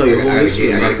 he can tell you a whole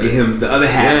history. I gotta get him the other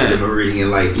half of the Meridian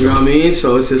Lights. You know what I mean?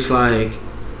 So it's just like,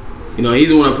 you know, he's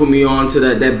the one that put me on to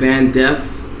that band Death.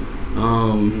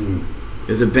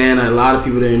 There's a band that a lot of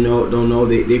people don't know.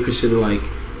 They consider like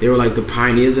they were like the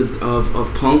pioneers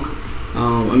of punk.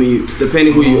 I mean,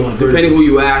 depending who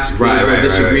you ask, they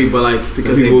disagree. But like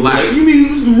because they black, like, you mean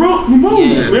this is Ramon?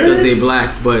 Yeah, because they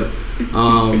black. But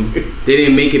they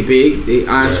didn't make it big. They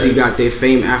honestly got their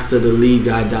fame after the lead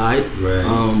guy died. Right.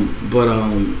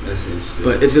 That's interesting.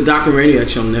 But it's a documentary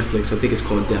actually on Netflix. I think it's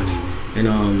called Death,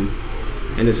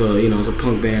 and it's a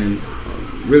punk band,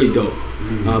 really dope.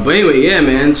 But anyway, yeah,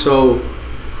 man. So.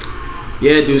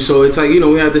 Yeah, dude. So it's like, you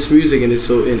know, we have this music and it's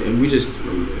so and we just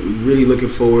really looking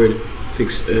forward to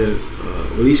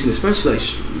releasing, especially like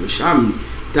I'm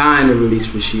dying to release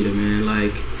Rashida, man.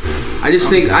 Like I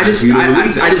just believe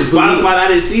Spotify. I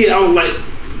didn't see it. I was like,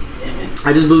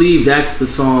 I just believe that's the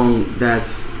song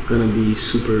that's gonna be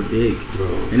super big, bro.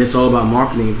 And it's all about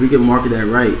marketing. If we can market that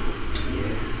right,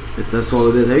 that's all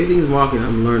it is. Everything's marketing.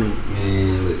 I'm learning.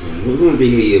 Man, listen, we want to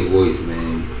hear your voice,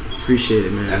 man. Appreciate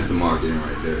it, man. That's the marketing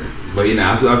right there. But you know,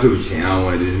 I feel what you're saying. I don't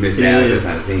want to dismiss that. That's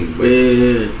not a thing. But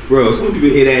bro, so many people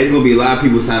hear that. It's gonna be a lot of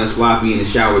people sounding sloppy in the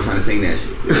shower trying to sing that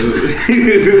shit.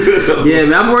 Yeah,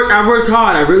 man. I've worked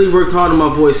hard. I really worked hard on my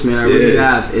voice, man. I really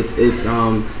have. It's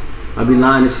I'd be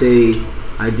lying to say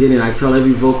I didn't. I tell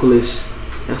every vocalist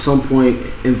at some point,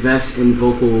 invest in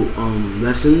vocal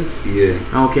lessons. Yeah.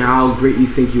 I don't care how great you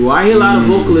think you are. I hear a lot of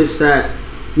vocalists that,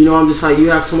 you know, I'm just like, you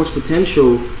have so much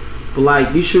potential, but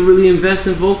like, you should really invest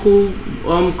in vocal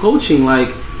coaching.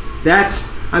 Like, that's,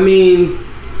 I mean,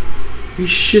 you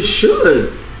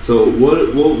should. So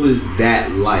what was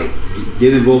that like?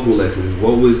 Getting vocal lessons.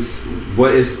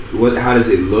 How does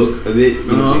it look a bit? You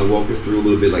know what I'm saying? Walk us through a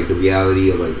little bit, like the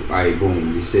reality of like, all right,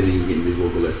 boom, you're sitting and getting these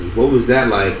vocal lessons. What was that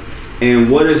like?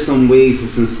 And what are some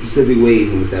specific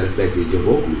ways in which that affected your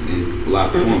vocals and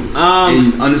live performance?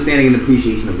 And understanding and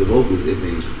appreciation of the vocals, if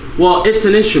any. Well, it's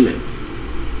an instrument.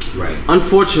 Right.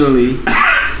 Unfortunately,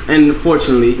 and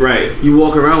fortunately, right, you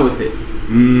walk around with it.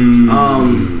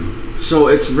 So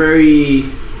it's very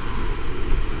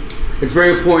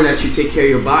important that you take care of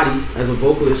your body as a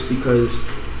vocalist, because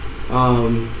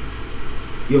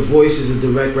your voice is a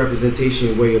direct representation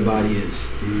of where your body is.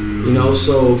 You know,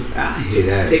 so I hear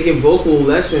that. Taking vocal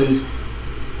lessons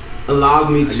allowed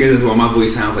me to. I guess that's why my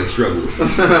voice sounds like struggle.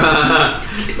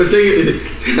 But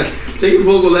taking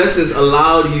vocal lessons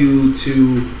allowed you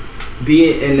to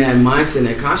be in that mindset,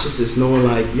 that consciousness, knowing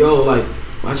like, yo, like,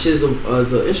 my shit is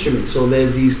an instrument. So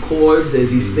there's these chords, there's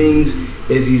these things,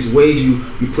 there's these ways you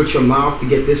put your mouth to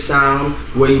get this sound,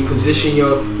 where you position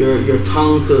your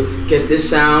tongue to get this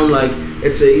sound. Like,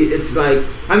 it's like,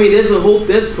 I mean, there's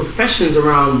professions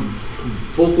around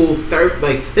vocal therapy.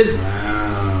 Like, there's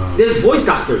voice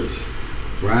doctors.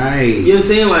 Right. You know what I'm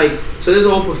saying? Like, so there's a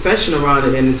whole profession around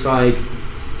it, and it's like,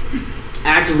 I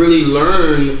had to really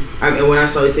learn. And when I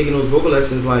started taking those vocal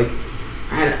lessons, like,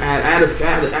 I had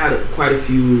quite a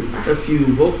few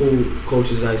vocal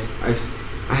coaches.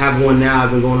 I have one now.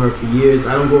 I've been going to her for years.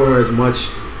 I don't go to her as much.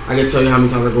 I can tell you how many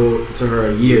times I go to her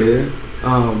a year.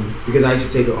 Yeah. Because I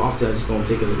used to take her often. I just don't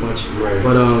take her as much. Right.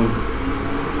 But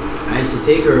I used to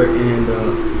take her, and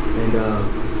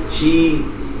she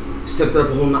stepped up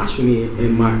a whole notch for me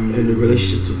in the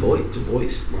relationship to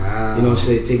voice. Wow. You know,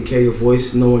 say taking care of your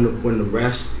voice, knowing when to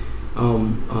rest.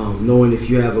 Knowing if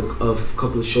you have a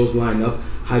couple of shows lined up,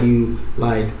 how do you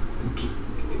like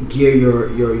gear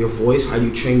your voice? How do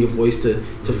you train your voice to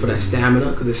for that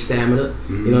stamina? Because it's stamina.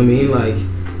 You know what I mean? Like,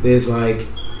 there's like,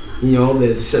 you know,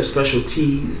 there's special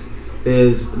teas.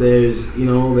 There's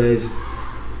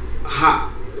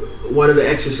what are the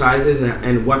exercises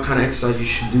and what kind of exercise you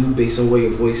should do based on where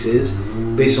your voice is,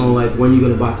 based on like when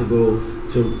you're about to go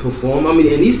to perform. I mean,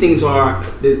 and these things are,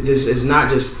 it's not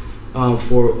just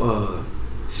for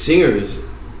singers.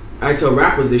 I tell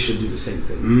rappers they should do the same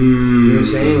thing. You know what I'm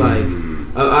saying? Like,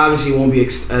 obviously it won't be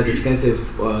as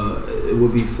extensive. It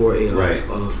would be for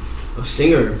a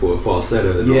singer, for a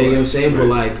falsetto. You know what I'm saying? Right. But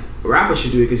like, rappers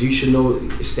should do it because you should know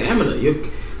stamina.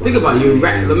 Think about it.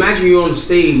 Imagine you're on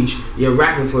stage, you're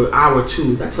rapping for an hour or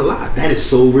two. That's a lot. That is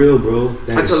so real, bro.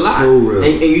 That's a lot. So real.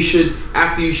 And you should,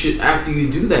 after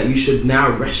you do that, you should now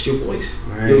rest your voice.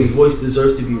 Right. Your voice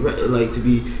deserves to be you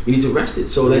need to rest it.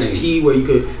 So there's tea where you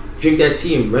could drink that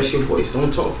tea and rest your voice.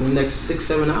 Don't talk for the next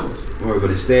 6-7 hours. Right,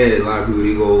 but instead, a lot of people,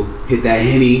 they go hit that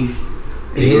Henny.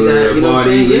 Hit that, you know what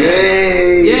I'm saying?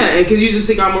 Yeah, and because you just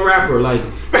think I'm a rapper. Like,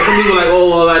 some people are like, oh,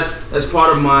 well, that's part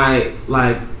of my,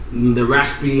 like, the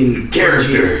raspy and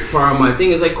character part of my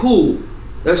thing. It's like, cool,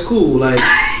 that's cool, like,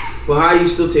 but how do you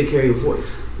still take care of your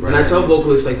voice? Right. And I tell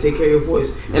vocalists, like, take care of your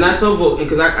voice. And I tell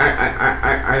because I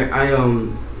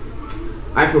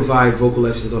provide vocal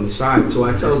lessons on the side, so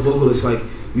I tell vocalists, like,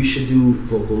 you should do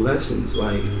vocal lessons,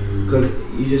 like, because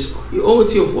you owe it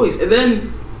to your voice, and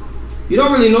then you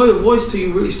don't really know your voice till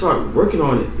you really start working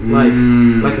on it,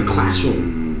 like a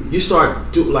classroom. You start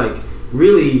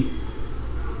really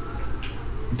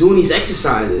doing these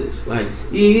exercises, like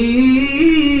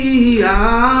and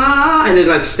then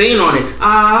like staying on it,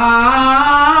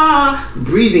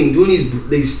 breathing, doing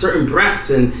these certain breaths,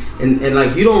 and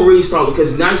like you don't really start,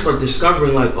 because now you start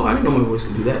discovering like, oh, I didn't know my voice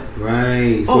could do that.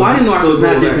 Right. Oh, I didn't know. So it's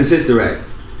not just in Sister Act.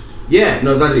 Yeah,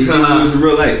 no, it's not just. It's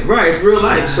real life. Right, it's real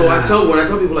life. So when I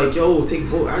tell people like, yo, take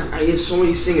vocal. I hear so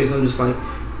many singers. I'm just like,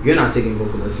 you're not taking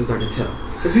vocal lessons. I can tell,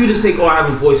 because people just think, oh, I have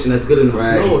a voice and that's good enough.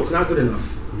 Right. No, it's not good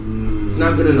enough. It's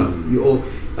not good enough.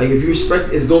 Like, if you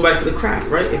respect, it's go back to the craft,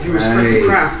 right? If you respect the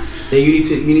craft, then you need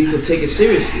to take it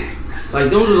seriously. Like,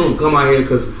 don't come out here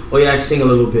because, oh yeah, I sing a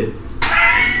little bit.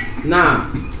 Nah,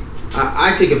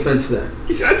 I take offense to that.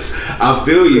 I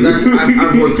feel you.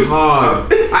 I've worked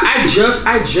hard. I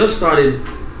just started.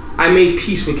 I made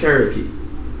peace with karaoke.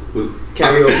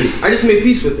 I just made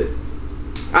peace with it.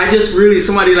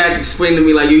 Somebody like explained to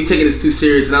me like, you taking this too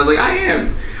serious, and I was like, I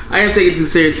am. I am taking it too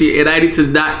seriously, and I need to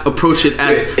not approach it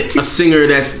as a singer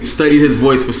that's studied his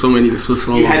voice for so long.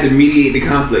 You had to mediate the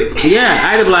conflict. Yeah,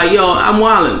 I had to be like, yo, I'm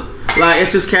wildin'. Like,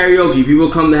 it's just karaoke. People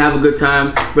come to have a good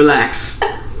time, relax.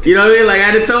 You know what I mean? Like, I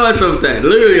had to tell myself that.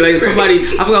 Literally, like, somebody,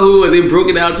 I forgot who it was, they broke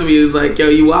it down to me. It was like, yo,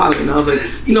 you wildin'. I was like,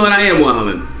 you know what, I am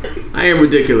wildin'. I am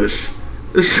ridiculous.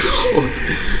 So,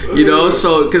 you know,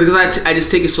 so, because I just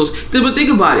take it so, but think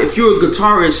about it. If you're a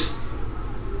guitarist,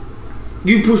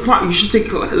 you should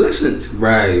take lessons.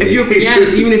 Right. If you're a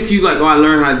pianist, even if you like, oh, I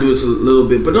learned how to do this a little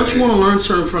bit, but don't you want to learn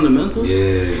certain fundamentals? Yeah.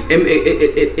 And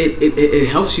it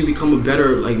helps you become a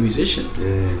better like musician.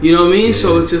 Yeah. You know what I mean? Yeah.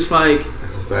 So it's just like,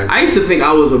 that's a fact. I used to think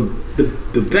I was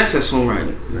the best at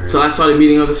songwriting. Right. So I started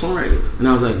meeting other songwriters, and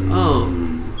I was like, oh,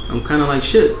 I'm kind of like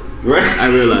shit. Right. I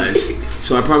realized.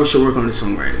 So I probably should work on the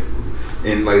songwriting.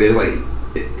 And like there's like,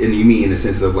 and you mean in the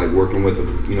sense of like working with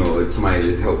somebody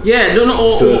to help? Yeah,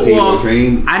 facilitate or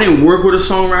train. I didn't work with a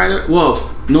songwriter. Well,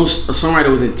 no, a songwriter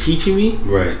wasn't teaching me.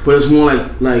 Right. But it's more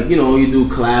like you know, you do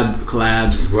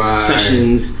collabs, right.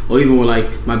 sessions, or even with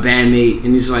like my bandmate,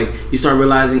 and it's like you start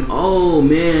realizing, oh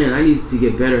man, I need to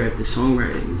get better at the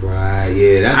songwriting. Right.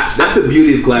 Yeah. That's the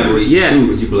beauty of collaboration too.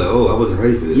 But you be like, oh, I wasn't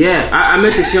ready for this. Yeah. I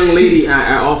met this young lady.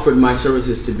 I offered my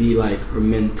services to be like her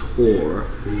mentor,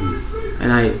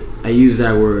 and I use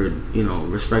that word, you know,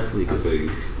 respectfully.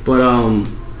 But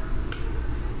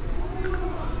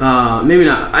maybe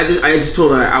not. I just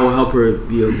told her I will help her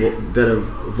be a better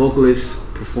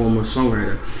vocalist, performer,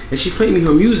 songwriter, and she played me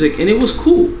her music, and it was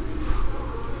cool.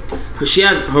 She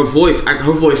has her voice.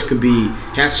 Her voice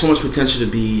has so much potential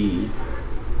to be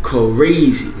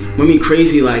crazy. I mean,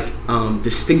 crazy like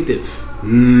distinctive.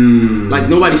 Like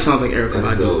nobody sounds like Erykah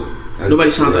Badu. Nobody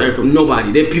sounds like Erykah.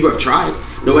 Nobody. People have tried.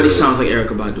 Nobody sounds like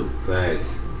Erykah Badu.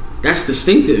 Facts. That's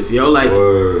distinctive, yo. Like,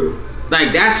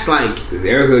 like that's like. Cause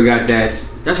Erykah got that.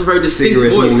 That's a very distinct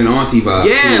cigarette voice. Smoking auntie vibe.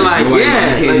 Yeah, too. like nobody,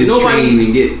 yeah. You can't like, just train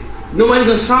and get. Nobody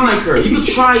gonna sound like her. You can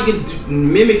try, you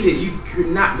can mimic it. You're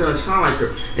not gonna sound like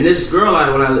her. And this girl,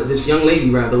 this young lady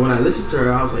rather, when I listened to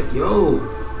her, I was like, yo,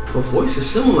 her voice is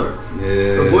similar.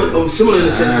 Yeah. Her voice, similar in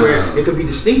the sense where it could be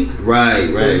distinct. Right.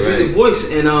 Distinctive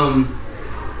voice, and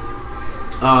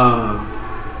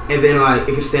then like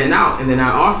it could stand out. And then I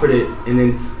offered it,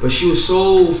 but she was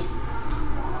so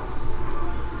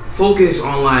focused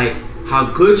on like how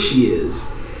good she is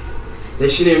that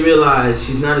she didn't realize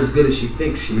she's not as good as she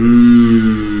thinks she is.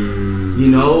 You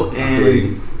know,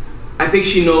 and I think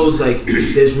she knows like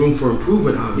there's room for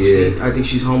improvement. Obviously, I think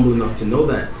she's humble enough to know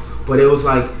that. But it was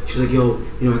like she was like, yo,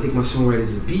 you know, I think my songwriter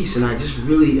is a beast, and I just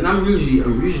really, and I'm usually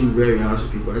very honest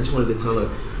with people. I just wanted to tell her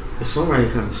the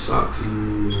songwriting kind of sucks,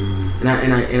 and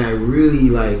I really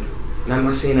like, and I'm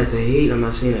not saying that to hate. I'm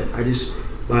not saying that. I just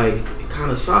like it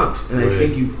kind of sucks, and I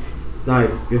think you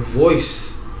like your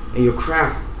voice and your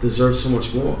craft deserves so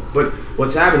much more. But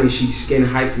what's happening? She's getting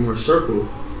hype from her circle.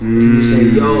 People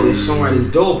saying, yo, your songwriter is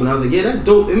dope, and I was like, yeah, that's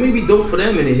dope. It may be dope for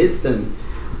them and it hits them,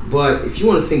 but if you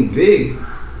want to think big.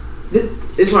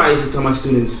 This is why I used to tell my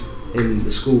students in the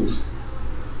schools,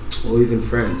 or even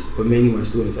friends, but mainly my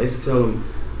students. I used to tell them,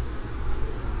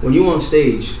 when you're on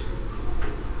stage,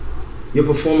 you're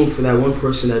performing for that one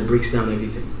person that breaks down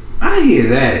everything. I hear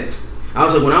that. I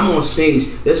was like, when I'm on stage,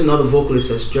 there's another vocalist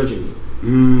that's judging me.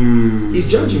 He's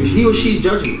judging me. He or she's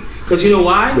judging me. Because you know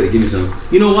why? Wait, give me some.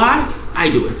 You know why? I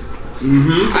do it.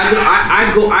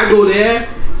 I go there,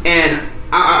 and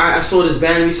I saw this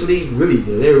band recently. Really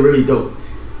good. They were really dope.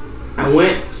 I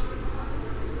went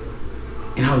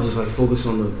and I was just like focused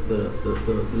on the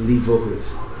lead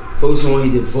vocalist. Focus on what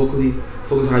he did vocally,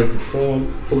 focus on how he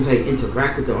performed, focus on how he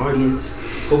interact with the audience,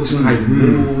 focus on how he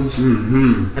moves.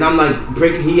 And I'm like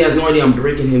he has no idea I'm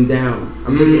breaking him down.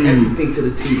 I'm breaking everything to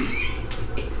the T.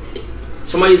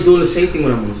 Somebody's doing the same thing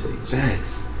when I'm on stage.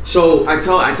 Thanks. So I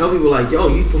tell people like, yo,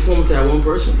 you perform to that one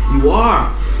person. You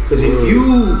are. Because if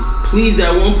you please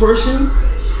that one person,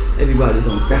 everybody's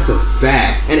on. That's a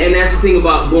fact. And that's the thing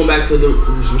about going back to the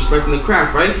respecting the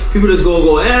craft, right? People just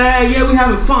go, hey, yeah, we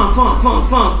having fun.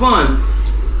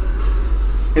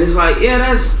 And it's like, yeah,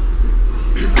 that's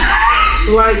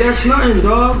like that's nothing,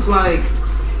 dog. It's like,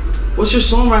 what's your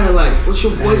songwriting like? What's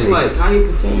your voice like? How your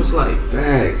performance like?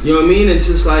 Facts. You know what I mean? It's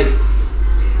just like,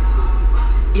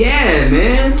 yeah,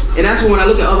 man. And that's when I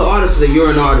look at other artists that you're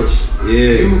an artist.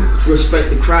 Yeah. You respect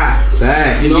the craft.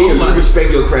 Facts. You know, you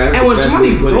respect your craft. And when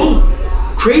somebody's dope,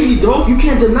 crazy dope, you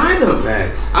can't deny them.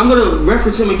 Facts. I'm gonna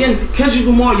reference him again. Kendrick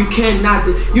Lamar, you cannot.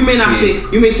 You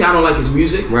may say I don't like his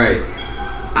music. Right.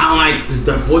 I don't like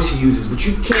the voice he uses, but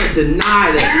you can't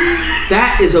deny that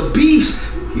that is a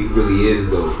beast. He really is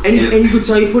though. And you could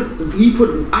tell he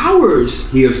put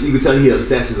hours. You could tell he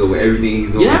obsesses over everything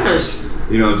he's doing. Yes.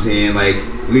 You know what I'm saying? Like,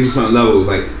 at least on certain levels.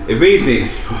 Like, if anything,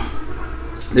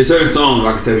 there's certain songs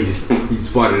where I can tell he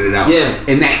just farted it out. Yeah.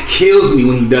 And that kills me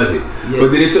when he does it. Yeah.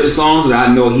 But then there's certain songs that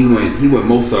I know he went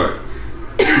Mozart.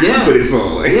 Yeah. For this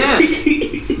song. Like. Yeah.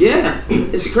 Yeah.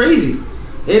 It's crazy.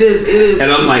 It is.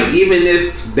 And I'm like, even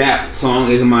if that song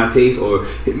isn't my taste, or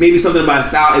maybe something about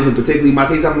style isn't particularly my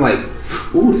taste, I'm like,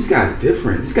 ooh, this guy's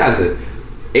different. This guy's a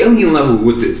alien level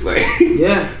with this. Like,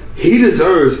 yeah. He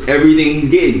deserves everything he's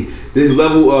getting. This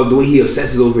level of the way he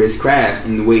obsesses over his craft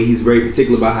and the way he's very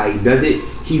particular about how he does it,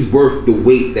 he's worth the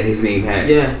weight that his name has.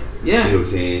 Yeah. Yeah. You know what I'm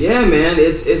saying? Yeah, man.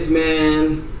 It's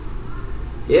man.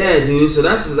 Yeah, dude. So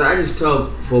I just tell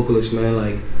vocalists, man,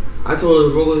 like, I told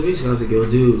the vocalist recently, I was like, yo,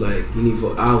 dude, like, you need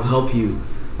I'll help you.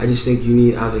 I just think you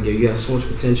need, I was like, yo, you have so much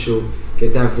potential.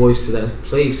 Get that voice to that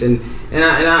place. And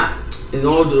I in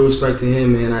all due respect to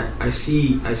him, man, I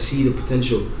see the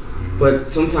potential. But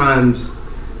sometimes,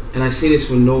 and I say this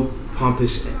with no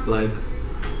pompous, like,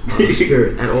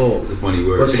 spirit at all. It's a funny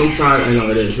word. But sometimes, I know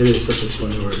it is such a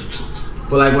funny word.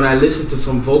 But like when I listen to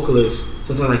some vocalists,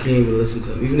 sometimes I can't even listen to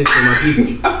them, even if they're my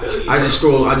people. I just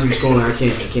scroll. I just scroll. I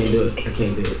can't do it.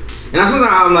 And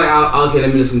sometimes I'm like, okay,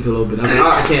 let me listen to a little bit. I'm like,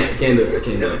 I can't do it. I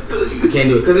can't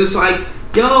do it. Because it's like,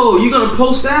 yo, you gonna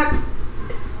post that?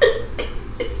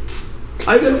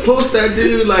 Are you gonna post that,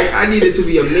 dude? Like, I need it to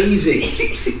be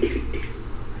amazing.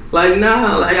 Like,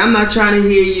 nah, like, I'm not trying to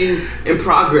hear you in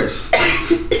progress.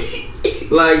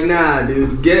 Like, nah,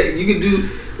 dude. You can do,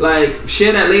 like,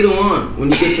 share that later on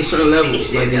when you get to certain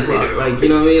levels. Like, you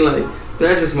know what I mean? Like,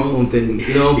 that's just my own thing,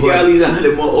 you know? You got at least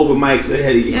 100 more open mics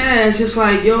ahead of you. Yeah, it's just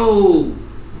like, yo,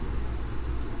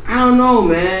 I don't know,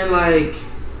 man. Like,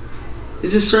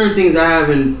 there's just certain things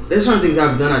there's certain things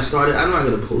I've done, I'm not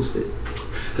gonna post it.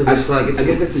 Cause I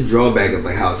guess that's the drawback of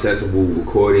like how accessible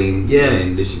recording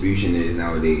and distribution is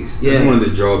nowadays. Yeah. That's one of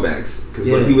the drawbacks. Because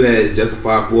for the people that it's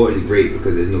justified for, it's great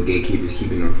because there's no gatekeepers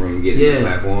keeping them from getting the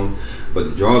platform. But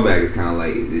the drawback is kind of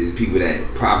like the people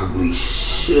that probably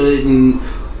should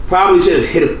have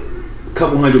hit a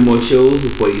couple hundred more shows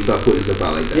before you start putting stuff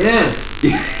out like that.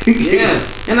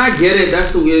 Yeah. And I get it.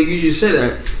 That's the way you just said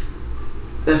that.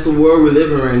 That's the world we're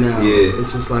living right now. Yeah.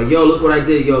 It's just like, yo, look what I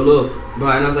did. Yo, look.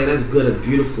 But and I was like, that's good. That's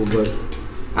beautiful. But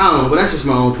I don't know. But that's just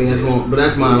my own thing.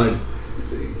 That's my like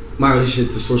my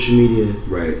relationship to social media.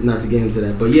 Right. Not to get into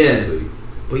that. But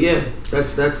yeah.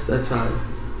 That's how.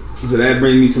 So that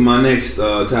brings me to my next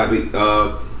topic.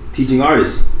 Teaching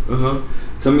artists.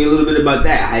 Tell me a little bit about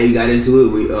that. How you got into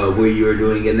it. Where you're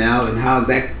doing it now, and how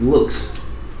that looks.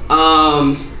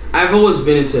 I've always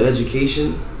been into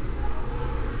education.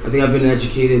 I think I've been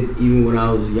educated even when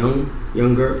I was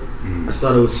younger. I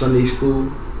started with Sunday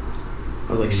school. I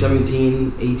was like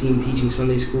 17, 18 teaching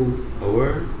Sunday school. Oh,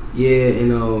 word? Yeah,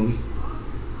 and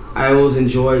I always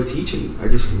enjoyed teaching. I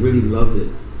just really loved it.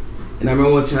 And I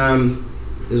remember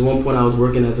there's one point I was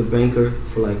working as a banker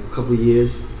for like a couple of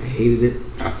years. I hated it.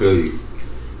 I feel you.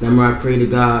 And I remember I prayed to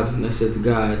God, and I said to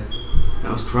God, I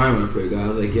was crying when I prayed to God. I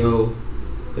was like, yo,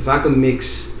 if I could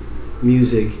mix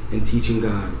music and teaching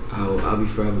God, I'll be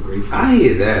forever grateful. I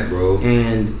hear that, bro.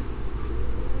 And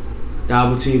the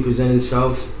opportunity presented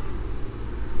itself.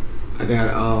 I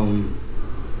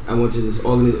went to this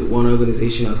one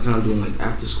organization. I was kind of doing like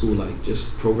after school, like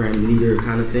just program leader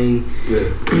kind of thing. Yeah.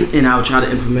 And I would try to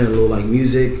implement a little like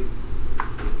music.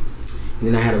 And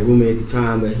then I had a roommate at the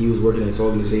time that he was working at this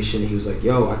organization, and he was like,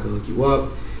 yo, I could hook you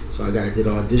up. So I did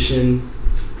an audition,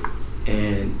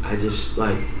 and I just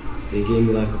like, they gave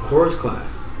me like a chorus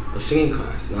class, a singing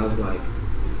class, and I was like,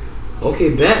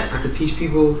 okay, bet I could teach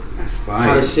people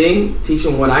how to sing, teach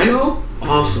them what I know.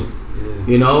 Awesome.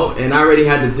 You know, and I already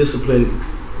had the discipline.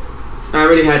 I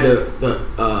already had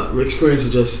the experience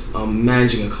of just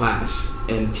managing a class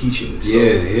and teaching. So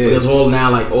But it was all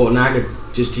now like, now I could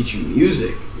just teach you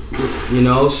music, you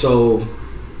know. So,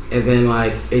 and then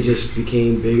like it just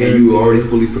became bigger. And you were already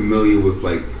fully familiar with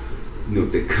like,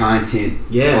 the content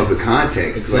of the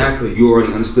context. Exactly. Like, you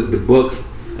already understood the book.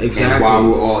 Exactly. And while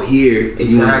we're all here, and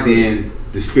you understand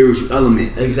the spiritual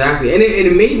element. Exactly. And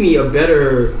it made me a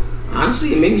better,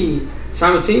 honestly,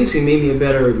 simultaneously made me a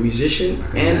better musician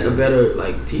and a better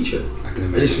like teacher. I can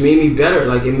imagine. It just made me better.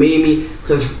 Like it made me,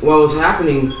 because what was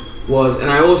happening was, and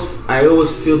I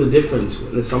always feel the difference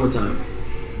in the summertime.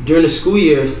 During the school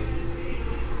year,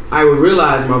 I would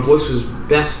realize my voice was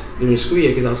best during the school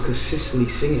year because I was consistently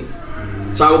singing.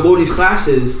 So I would go to these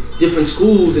classes, different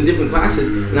schools and different classes,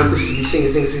 and I'm consistently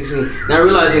singing. And I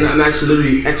realized that I'm actually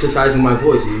literally exercising my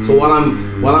voice. So while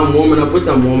I'm warming up with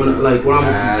them, like when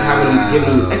I'm giving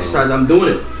them exercise, I'm doing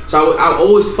it. So I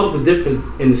always felt the difference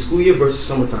in the school year versus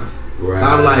summertime. Right.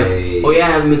 I'm like, oh yeah, I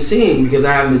haven't been singing because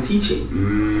I haven't been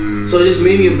teaching. So it just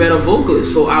made me a better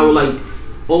vocalist. So I would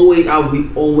I'll be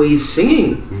always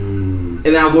singing.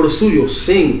 And then I'll go to the studio,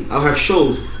 sing. I'll have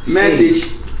shows. Message.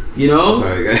 Sing, you know?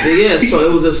 Sorry, guys. Yeah, so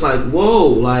it was just like, whoa,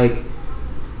 like,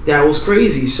 that was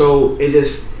crazy. So it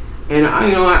just, and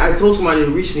I told somebody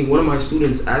recently, one of my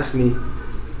students asked me,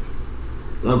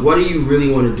 like, what do you really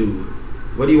want to do?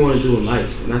 What do you want to do in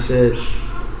life? And I said,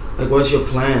 like, what's your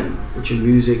plan with your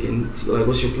music? And like,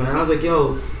 what's your plan? I was like,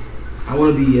 yo, I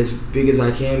want to be as big as I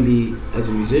can be as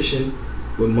a musician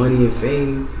with money and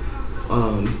fame.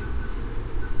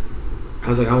 I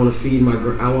was like, I want to feed my,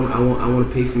 I want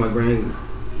to pay for my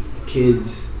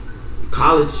grandkids'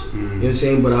 college. You know what I'm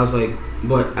saying? But I was like,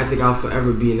 but I think I'll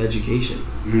forever be in education.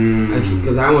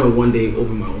 Because I want to one day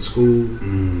open my own school. You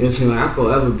know what I'm saying? Like, I'll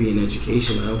forever be in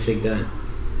education. I don't think that.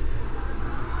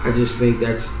 I just think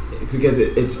that's because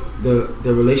it's the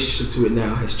relationship to it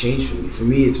now has changed for me. For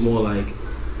me, it's more like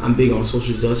I'm big on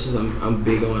social justice. I'm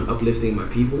big on uplifting my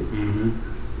people.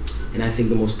 And I think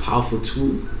the most powerful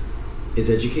tool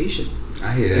is education.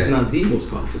 I hear that. It's not the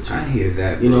most powerful tool. I hear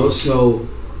that, bro. You know, so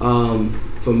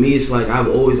for me, it's like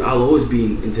I'll always be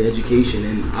into education,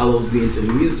 and I'll always be into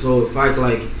the music. So if I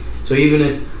like, so even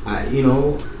if I, you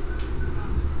know,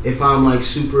 if I'm like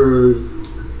super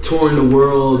touring the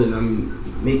world and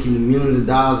I'm making millions of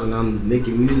dollars and I'm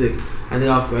making music, I think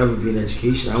I'll forever be in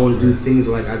education. I want to do things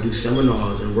like I do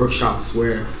seminars and workshops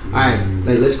where, all right,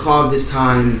 like let's carve this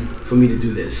time for me to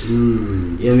do this. You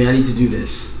know what I mean? I need to do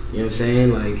this. You know what I'm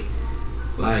saying? Like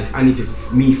I need to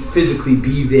me physically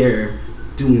be there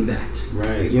doing that.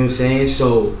 Right. You know what I'm saying?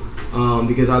 So,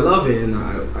 because I love it and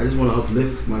I just want to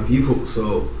uplift my people.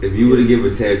 So if you were to give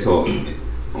a TED talk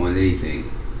on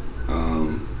anything,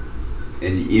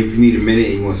 and if you need a minute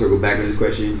and you want to circle back on this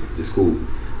question, it's cool.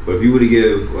 But if you were to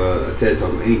give a TED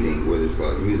talk on anything, whether it's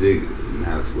about music, in the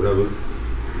house, whatever,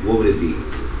 what would it be?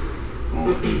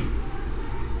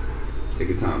 Take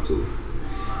your time too.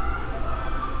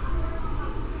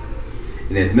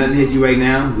 And if nothing hit you right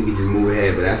now, we can just move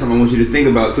ahead. But that's something I want you to think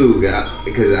about too,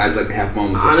 because I just like to have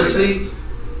fun with stuff. Honestly, like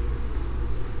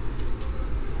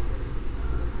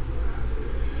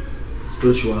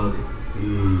spirituality.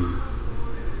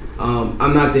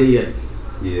 I'm not there yet.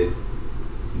 Yeah.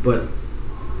 But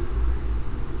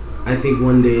I think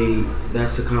one day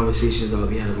that's the conversations I'll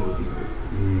be having with people.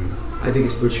 I think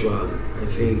it's spirituality. I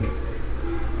think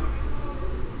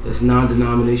that's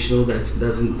non-denominational. That's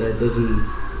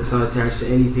not attached to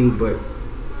anything. But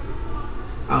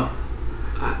I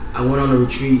went on a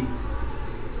retreat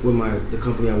with the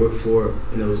company I work for,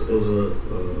 and it was a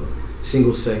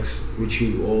single-sex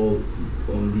retreat. All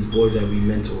these boys that we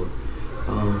mentor,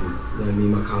 that me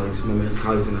and my colleagues and I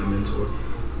mentor,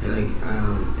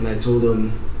 and I told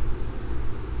them,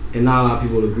 and not a lot of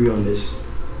people would agree on this,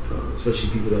 especially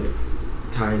people that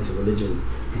tie into religion.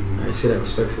 I say that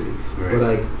respectfully, but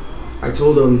like I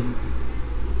told them,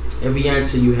 every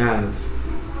answer you have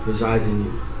resides in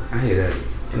you. I hear that.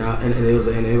 And everybody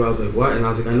was like, what? And I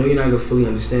was like, I know you're not gonna fully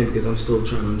understand because I'm still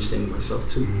trying to understand it myself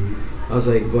too. I was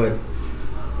like, but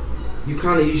you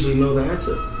kind of usually know the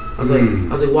answer. I was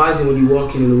like, why is it when you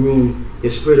walk in the room,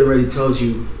 your spirit already tells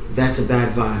you that's a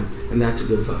bad vibe and that's a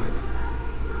good vibe?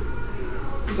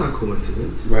 It's not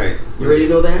coincidence. Right. You already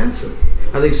know the answer.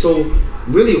 I was like, so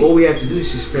really all we have to do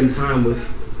is just spend time with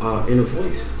our inner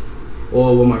voice.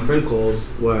 Or what my friend calls,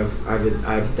 what I've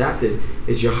adapted,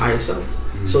 is your higher self.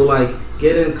 So like,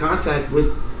 get in contact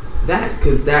with that,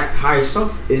 because that higher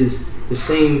self is the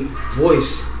same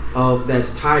voice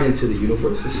that's tied into the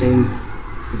universe, the same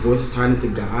voice is tied into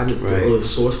God, or the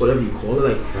source, whatever you call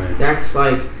it. Like that's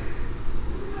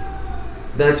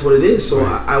what it is. So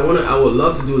I would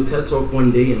love to do a TED Talk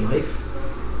one day in life.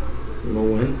 I don't know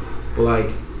when, but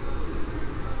like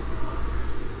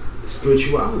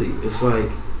spirituality. It's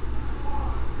like,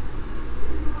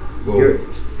 well,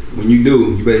 when you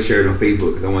do, you better share it on Facebook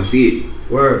because I want to see it.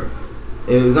 Word.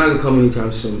 It's not gonna come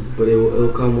anytime soon, but it'll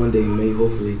come one day, maybe,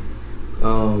 hopefully.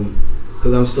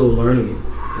 Because I'm still learning it,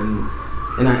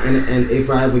 and if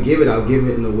I ever give it, I'll give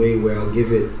it in a way where I'll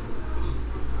give it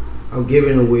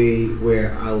in a way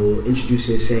where I will introduce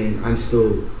it saying I'm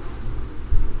still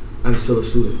a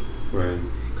student. Right.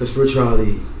 Because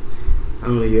spirituality, I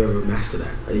don't know if you ever master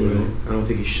that. You know, I don't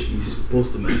think you're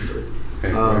supposed to master it.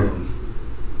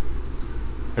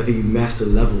 I think you master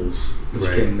levels, but you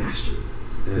can't master it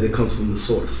because it comes from the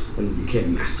source, and you can't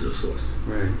master the source.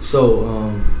 Right.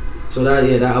 So,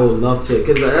 that I would love to,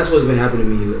 because that's what's been happening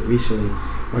to me recently.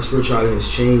 My spirituality has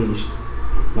changed.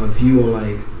 My view on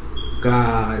like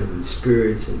God and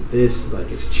spirits and this,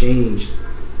 like, it's changed,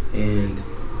 and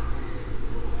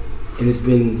it's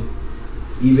been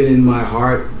even in my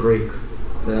heartbreak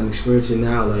that I'm experiencing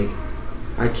now, like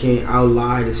I'll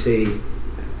lie to say it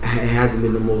hasn't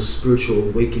been the most spiritual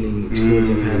awakening experience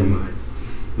I've had in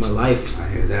my life. I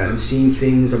hear that. I'm seeing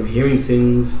things, I'm hearing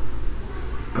things,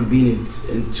 I'm being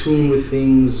in tune with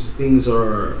things.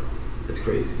 It's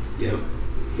crazy.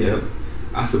 Yep.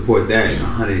 I support that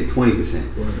 120%.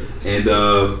 And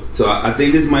so I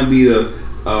think this might be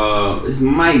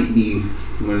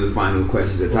one of the final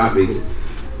questions or topics.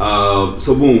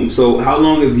 So boom. So how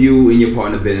long have you and your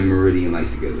partner been in Meridian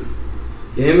Lights together?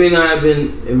 Yeah, him and I have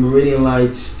been in Meridian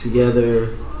Lights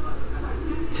together.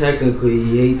 Technically,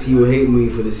 he will hate me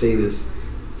for to say this.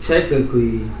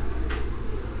 Technically,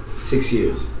 6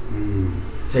 years.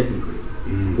 Technically.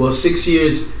 Well, 6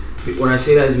 years. When I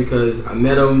say that is because I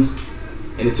met him,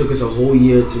 and it took us a whole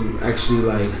year to actually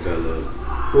develop.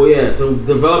 Well, yeah, to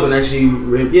develop and actually,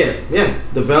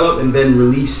 develop and then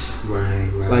release. Right.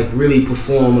 Like really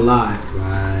perform live.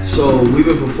 Right. So we've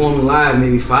been performing live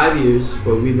maybe 5 years,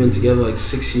 but we've been together like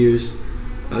 6 years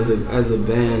as a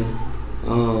band.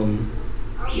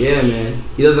 Yeah, man.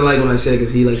 He doesn't like when I say it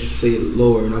because he likes to say it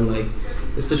lower, and I'm like,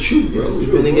 it's the truth, bro.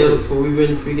 We've been together we've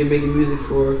been freaking making music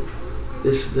for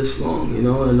this long, you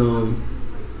know, and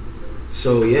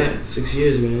so yeah, 6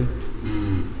 years, man.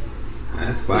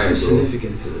 That's fire, What's the bro.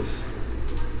 significance of this?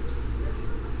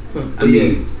 I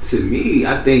mean, to me,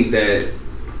 I think that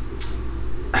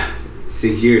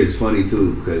 6 years is funny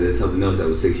too because there's something else that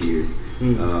was 6 years.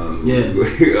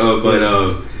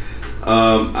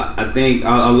 I think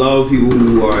I love people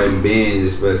who are in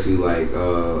bands, especially like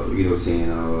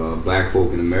black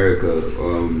folk in America,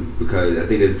 because I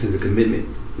think there's a sense of commitment.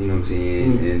 You know what I'm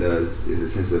saying? And there's a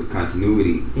sense of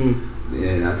continuity,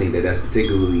 and I think that that's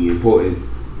particularly important.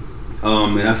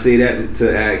 And I say that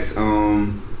to ask.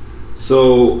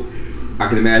 So I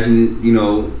can imagine, you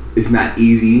know, it's not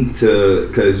easy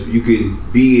because you can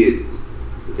be it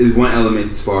is one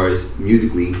element as far as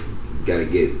musically. You gotta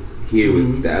get here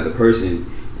with the other person.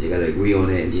 You gotta agree on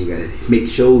that. And you gotta make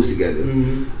shows together.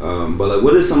 But like,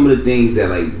 what are some of the things that,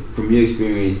 like, from your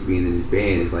experience being in this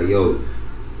band, it's like, yo,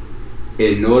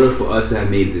 in order for us to have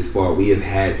made it this far, we have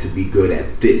had to be good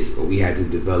at this, or we had to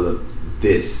develop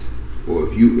this. Or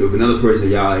if another person,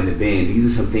 y'all in the band, these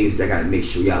are some things that I gotta make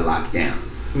sure y'all lock down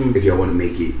if y'all want to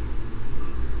make it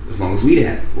as long as we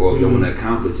have, or if y'all want to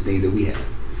accomplish the things that we have.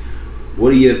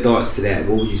 What are your thoughts to that?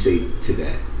 What would you say to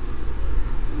that?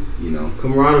 You know,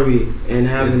 camaraderie and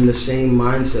having the same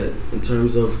mindset in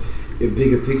terms of your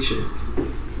bigger picture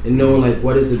and knowing like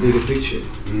what is the bigger picture.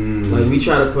 Like we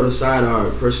try to put aside our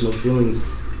personal feelings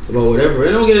about whatever.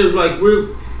 And don't get it like we've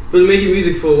been making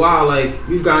music for a while. Like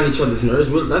we've gotten each other's nerves.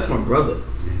 That's my brother.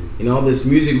 You know, this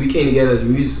music we came together as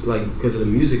music like because of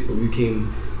the music, but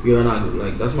we are not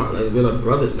like that's my like we're like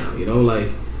brothers now. You know,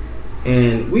 like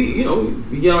and we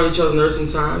get on each other's nerves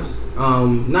sometimes.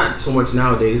 Not so much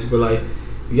nowadays, but like.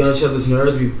 We get on each other's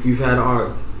nerves. We've had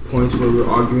our points where we're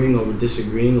arguing or we're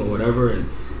disagreeing or whatever, and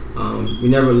we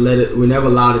never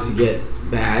allowed it to get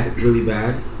bad, really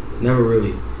bad. Never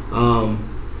really. And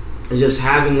just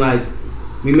having like,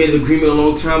 we made an agreement a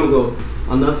long time ago.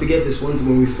 I'll never forget this one time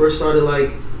when we first started.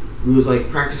 Like, we was like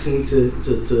practicing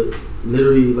to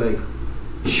literally like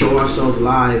show ourselves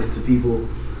live to people,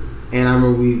 and I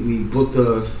remember we booked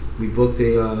a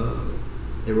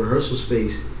rehearsal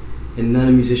space, and none of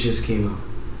the musicians came out.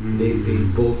 They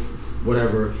both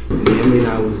whatever, and him and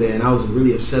I was there, and I was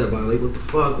really upset about it. Like, what the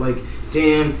fuck, like,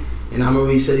 damn. And I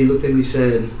remember he looked at me,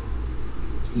 said,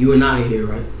 "You and I here,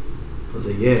 right?" I was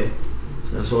like, "Yeah."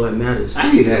 So that's all that matters. I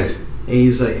hear that. And he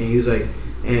was like,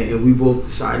 and we both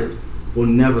decided we'll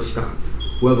never stop.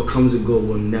 Whoever comes and goes,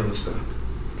 we'll never stop.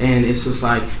 And it's just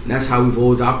like, and that's how we've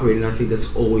always operated, and I think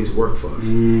that's always worked for us.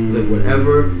 It's like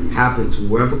whatever happens,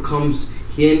 whoever comes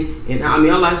in, and I mean,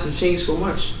 our lives have changed so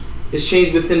much. It's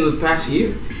changed within the past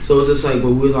year. So it's just like,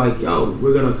 but we're like, yo,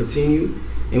 we're gonna continue.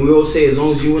 And we always say, as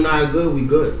long as you and I are good, we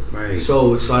good. Right.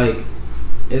 So it's like,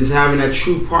 it's having that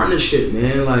true partnership,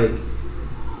 man. Like,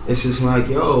 it's just like,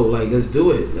 yo, like, let's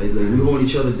do it. Like we hold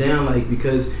each other down, like,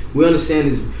 because we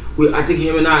understand this. I think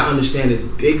him and I understand it's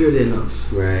bigger than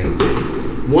us. Right.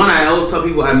 One, I always tell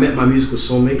people I met my musical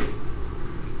soulmate.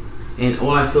 And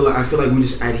all I feel like we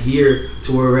just adhere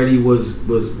to what already was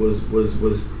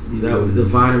that the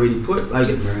divine already put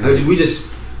we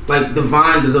just like the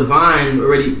divine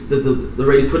already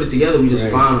already put it together. We just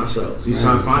find ourselves. We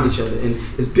start to find each other, and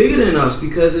it's bigger than us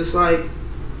because it's like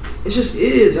it just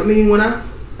is. I mean, when I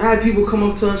had people come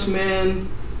up to us, man,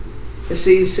 and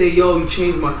say, yo, you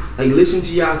changed my listen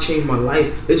to y'all, changed my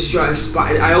life. Listen to y'all,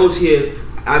 inspired. I always hear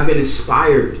I've been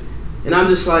inspired, and I'm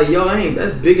just like, yo,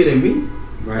 that's bigger than me.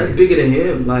 Right. That's bigger than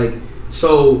him. Like,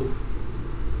 so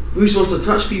we were supposed to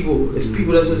touch people. There's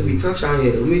people that's supposed to be touched out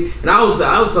here. And I always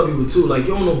tell people too, like, you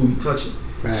don't know who you touching.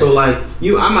 Facts. So like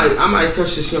I might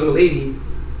touch this young lady.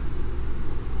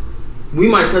 We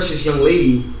might touch this young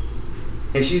lady,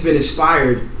 and she's been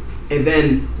inspired, and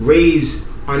then raise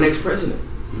our next president.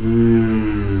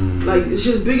 Like, it's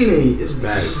just bigger than you. It's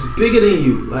just bigger than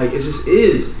you. Like, it just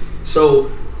is. So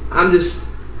I'm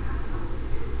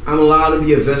allowed to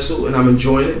be a vessel, and I'm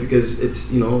enjoying it because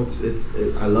it's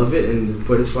I love it,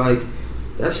 but it's like,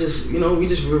 that's just, we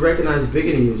just recognize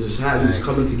bigger than you. Just having just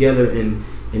coming together and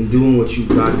doing what you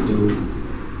got to do,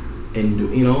 and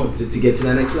to get to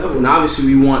that next level. And obviously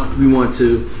we want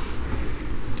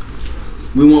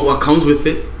what comes with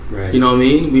it. Right. You know what I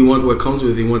mean? We want what comes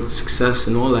with it. We want the success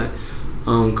and all that.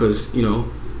 Because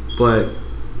but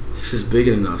it's just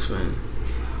bigger than us, man.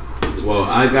 Well,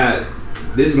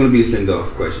 this is gonna be a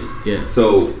send-off question. Yeah.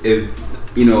 So if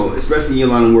especially in your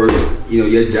line of work,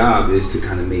 your job is to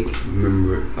kind of make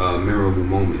memorable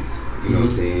moments. You know what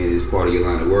I'm saying? It's part of your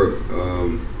line of work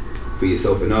for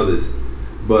yourself and others.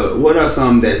 But what are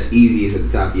some that's easiest at the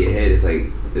top of your head? It's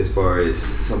like, as far as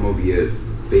some of your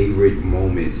favorite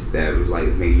moments that was like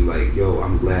made you like, yo,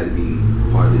 I'm glad to be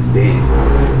part of this band.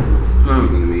 You know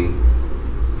what I mean?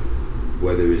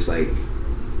 Whether it's like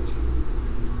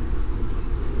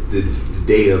the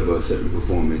day of a certain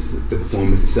performance, the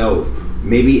performance itself,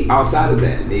 maybe outside of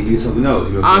that, maybe it's something else.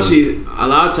 You know what I'm saying? Honestly, a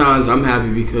lot of times I'm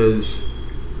happy because,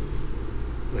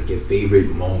 like, your favorite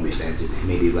moment that just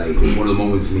made it like one of the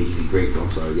moments that made you grateful. I'm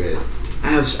sorry, go ahead.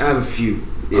 I have a few.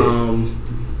 Yeah.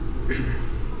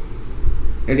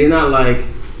 And they're not like,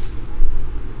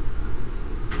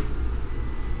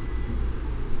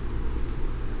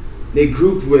 they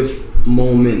grouped with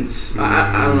moments.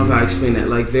 I don't know if I explain that.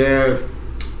 Like, they're,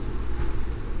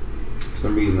 for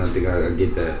some reason I think I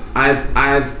get that.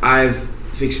 I've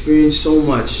experienced so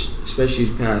much, especially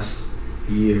the past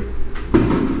year.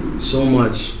 So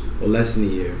much, or less than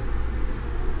a year.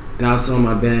 And I was telling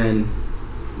my band,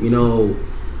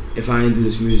 if I didn't do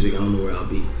this music, I don't know where I'll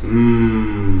be.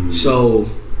 So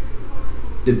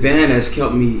the band has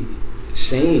kept me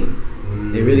sane.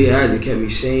 It really has. It kept me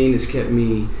sane.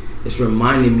 It's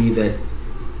reminding me that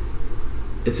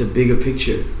it's a bigger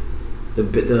picture. The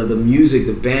music,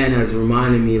 the band has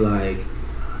reminded me, like,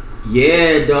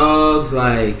 yeah, dogs,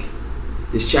 like,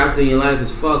 this chapter in your life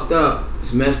is fucked up.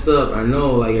 It's messed up. I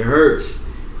know, like, it hurts.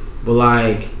 But,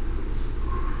 like,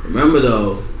 remember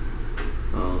though,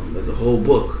 there's a whole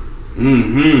book.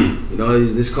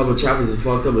 This couple of chapters is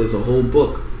fucked up, but there's a whole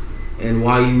book. And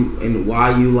why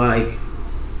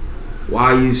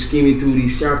you scheming through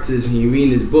these chapters and you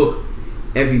reading this book,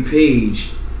 every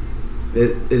page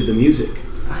is the music.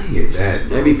 I hear that,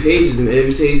 bro. Every page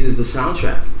is the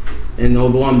soundtrack. And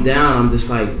although I'm down, I'm just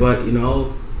like, but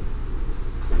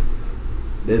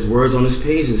there's words on this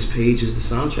page, and this page is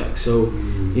the soundtrack. So,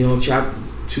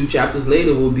 2 chapters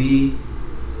later will be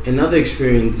another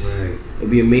experience. Right. It'll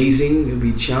be amazing, it'll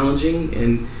be challenging,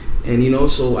 and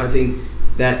so I think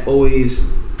that always,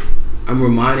 I'm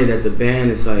reminded that the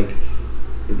band is like,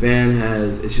 the band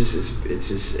has, it's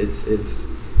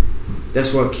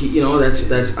that's what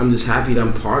that's I'm just happy that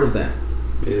I'm part of that.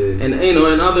 Yeah. And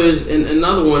and others, and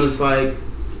another one is like,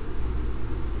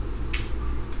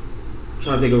 I'm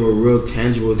trying to think of a real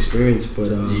tangible experience,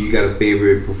 but you got a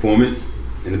favorite performance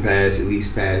in the past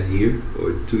year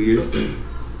or 2 years?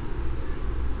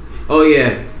 Oh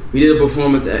yeah, we did a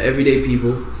performance at Everyday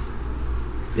People.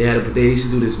 They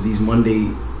used to do these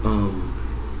Monday.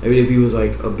 Everyday People was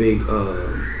like a big.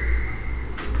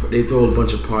 They throw a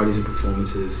bunch of parties and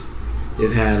performances.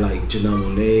 They've had like Janelle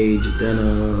Monáe,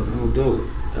 Jadena, dope.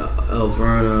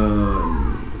 Elverna,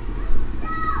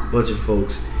 and a bunch of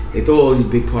folks. They throw all these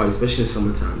big parties, especially in the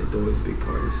summertime. They throw all these big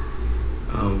parties.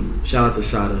 Shout out to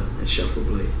Sada and Shuffle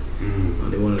Blade.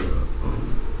 They're one of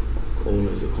the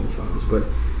owners or co-founders. But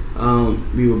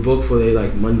we were booked for their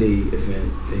like Monday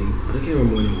event thing. I can't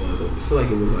remember when it was. I feel like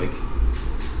it was like,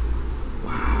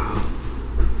 wow,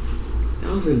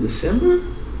 that was in December.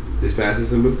 This past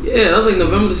December? Yeah, that was like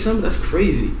November, December. That's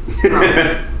crazy.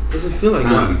 Wow. Doesn't feel like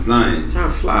time that. Be flying.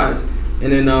 Time flies.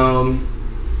 And then that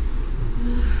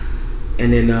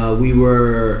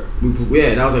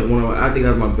was like one of I think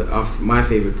that was my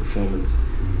favorite performance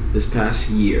this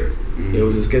past year. It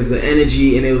was just because the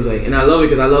energy, and it was like, and I love it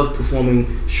because I love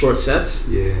performing short sets.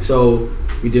 Yeah. So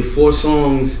we did 4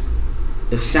 songs.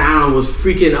 The sound was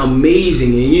freaking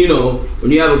amazing, and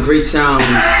when you have a great sound,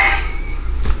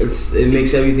 it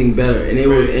makes everything better. And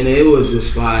it was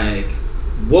just like,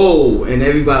 whoa, and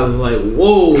everybody was like,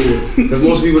 whoa, because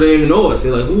most people didn't even know us.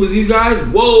 They're like, who is these guys?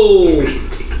 Whoa.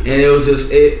 And it was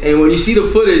just, and when you see the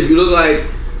footage, we look like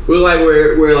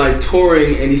we're like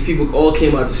touring, and these people all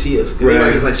came out to see us.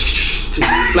 Everybody was like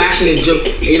flashing and jump.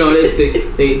 You know,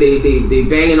 they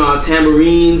banging on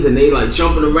tambourines and they like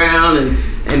jumping around and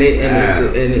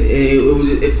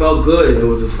it felt good. It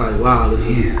was just like, wow, this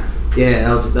is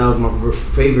that was my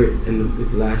favorite in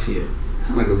the last year.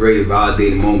 It's like a very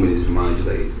validating moment in his mind. Just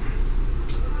like,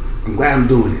 I'm glad I'm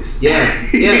doing this. Yeah.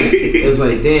 It was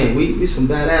like, damn, we some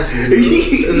badasses.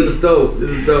 This is dope.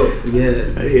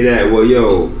 Yeah. I hear that. Well,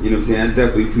 yo, you know what I'm saying? I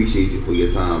definitely appreciate you for your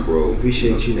time, bro.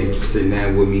 Appreciate you. Thank you for sitting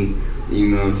down with me. You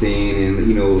know what I'm saying? And,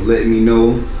 you know, letting me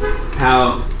know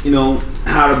how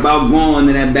about going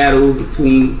in that battle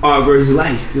between art versus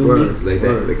life. Feel me? Like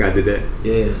that. Like I did that.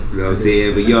 Yeah. You know what I'm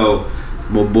saying? But yo,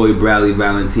 my boy Bradley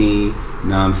Valentin, you know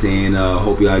what I'm saying?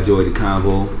 Hope y'all enjoyed the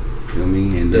convo. You know what I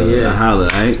mean? And holla,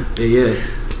 alright? Yeah.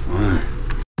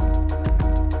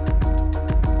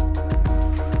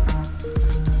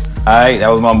 Alright, that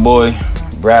was my boy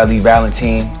Bradley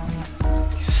Valentin.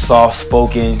 Soft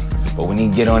spoken, but when he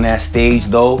get on that stage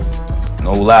though,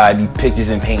 no lie, be pictures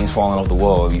and paintings falling off the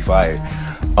wall, it'd be fire.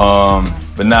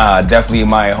 But nah, I definitely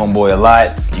admire homeboy a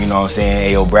lot. You know what I'm saying?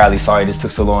 Hey yo, Bradley, sorry this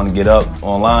took so long to get up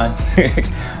online.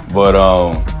 But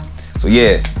so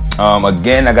yeah.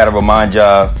 Again, I gotta remind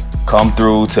y'all, come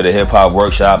through to the Hip Hop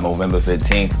Workshop November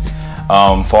 15th.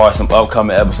 For some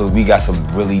upcoming episodes, we got some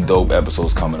really dope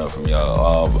episodes coming up from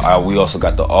y'all. We also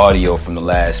got the audio from the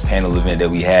last panel event that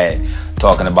we had,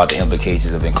 talking about the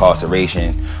implications of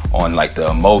incarceration on like the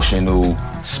emotional,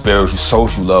 spiritual,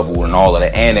 social level, and all of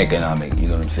that, and economic. You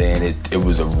know what I'm saying? It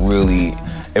was a really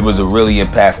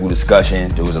impactful discussion.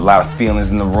 There was a lot of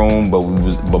feelings in the room,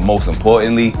 but most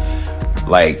importantly,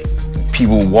 like,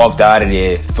 people walked out of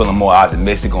there feeling more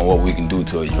optimistic on what we can do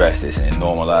to address this and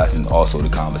normalize, and also the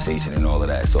conversation and all of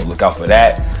that. So look out for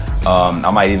that. I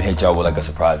might even hit y'all with like a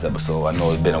surprise episode. I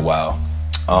know it's been a while.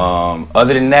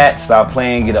 Other than that, stop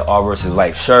playing, get an R versus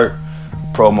Life shirt.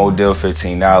 Promo deal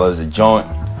 $15 a joint.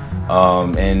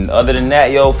 And other than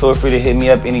that, yo, feel free to hit me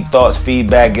up. Any thoughts,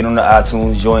 feedback, get on the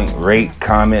iTunes joint, rate,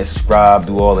 comment, subscribe,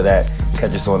 do all of that.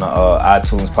 Catch us on the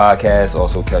iTunes podcast.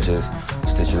 Also catch us on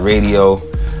Stitcher Radio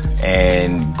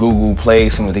and Google Play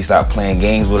as soon as they stop playing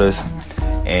games with us,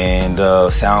 and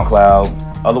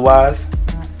SoundCloud. Otherwise,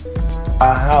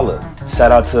 I holla.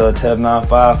 Shout out to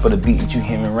Tev95 for the beat that you're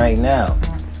hearing right now.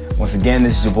 Once again,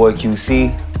 this is your boy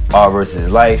QC, R versus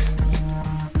Life.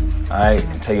 Alright,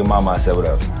 and tell your mama I said what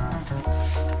up.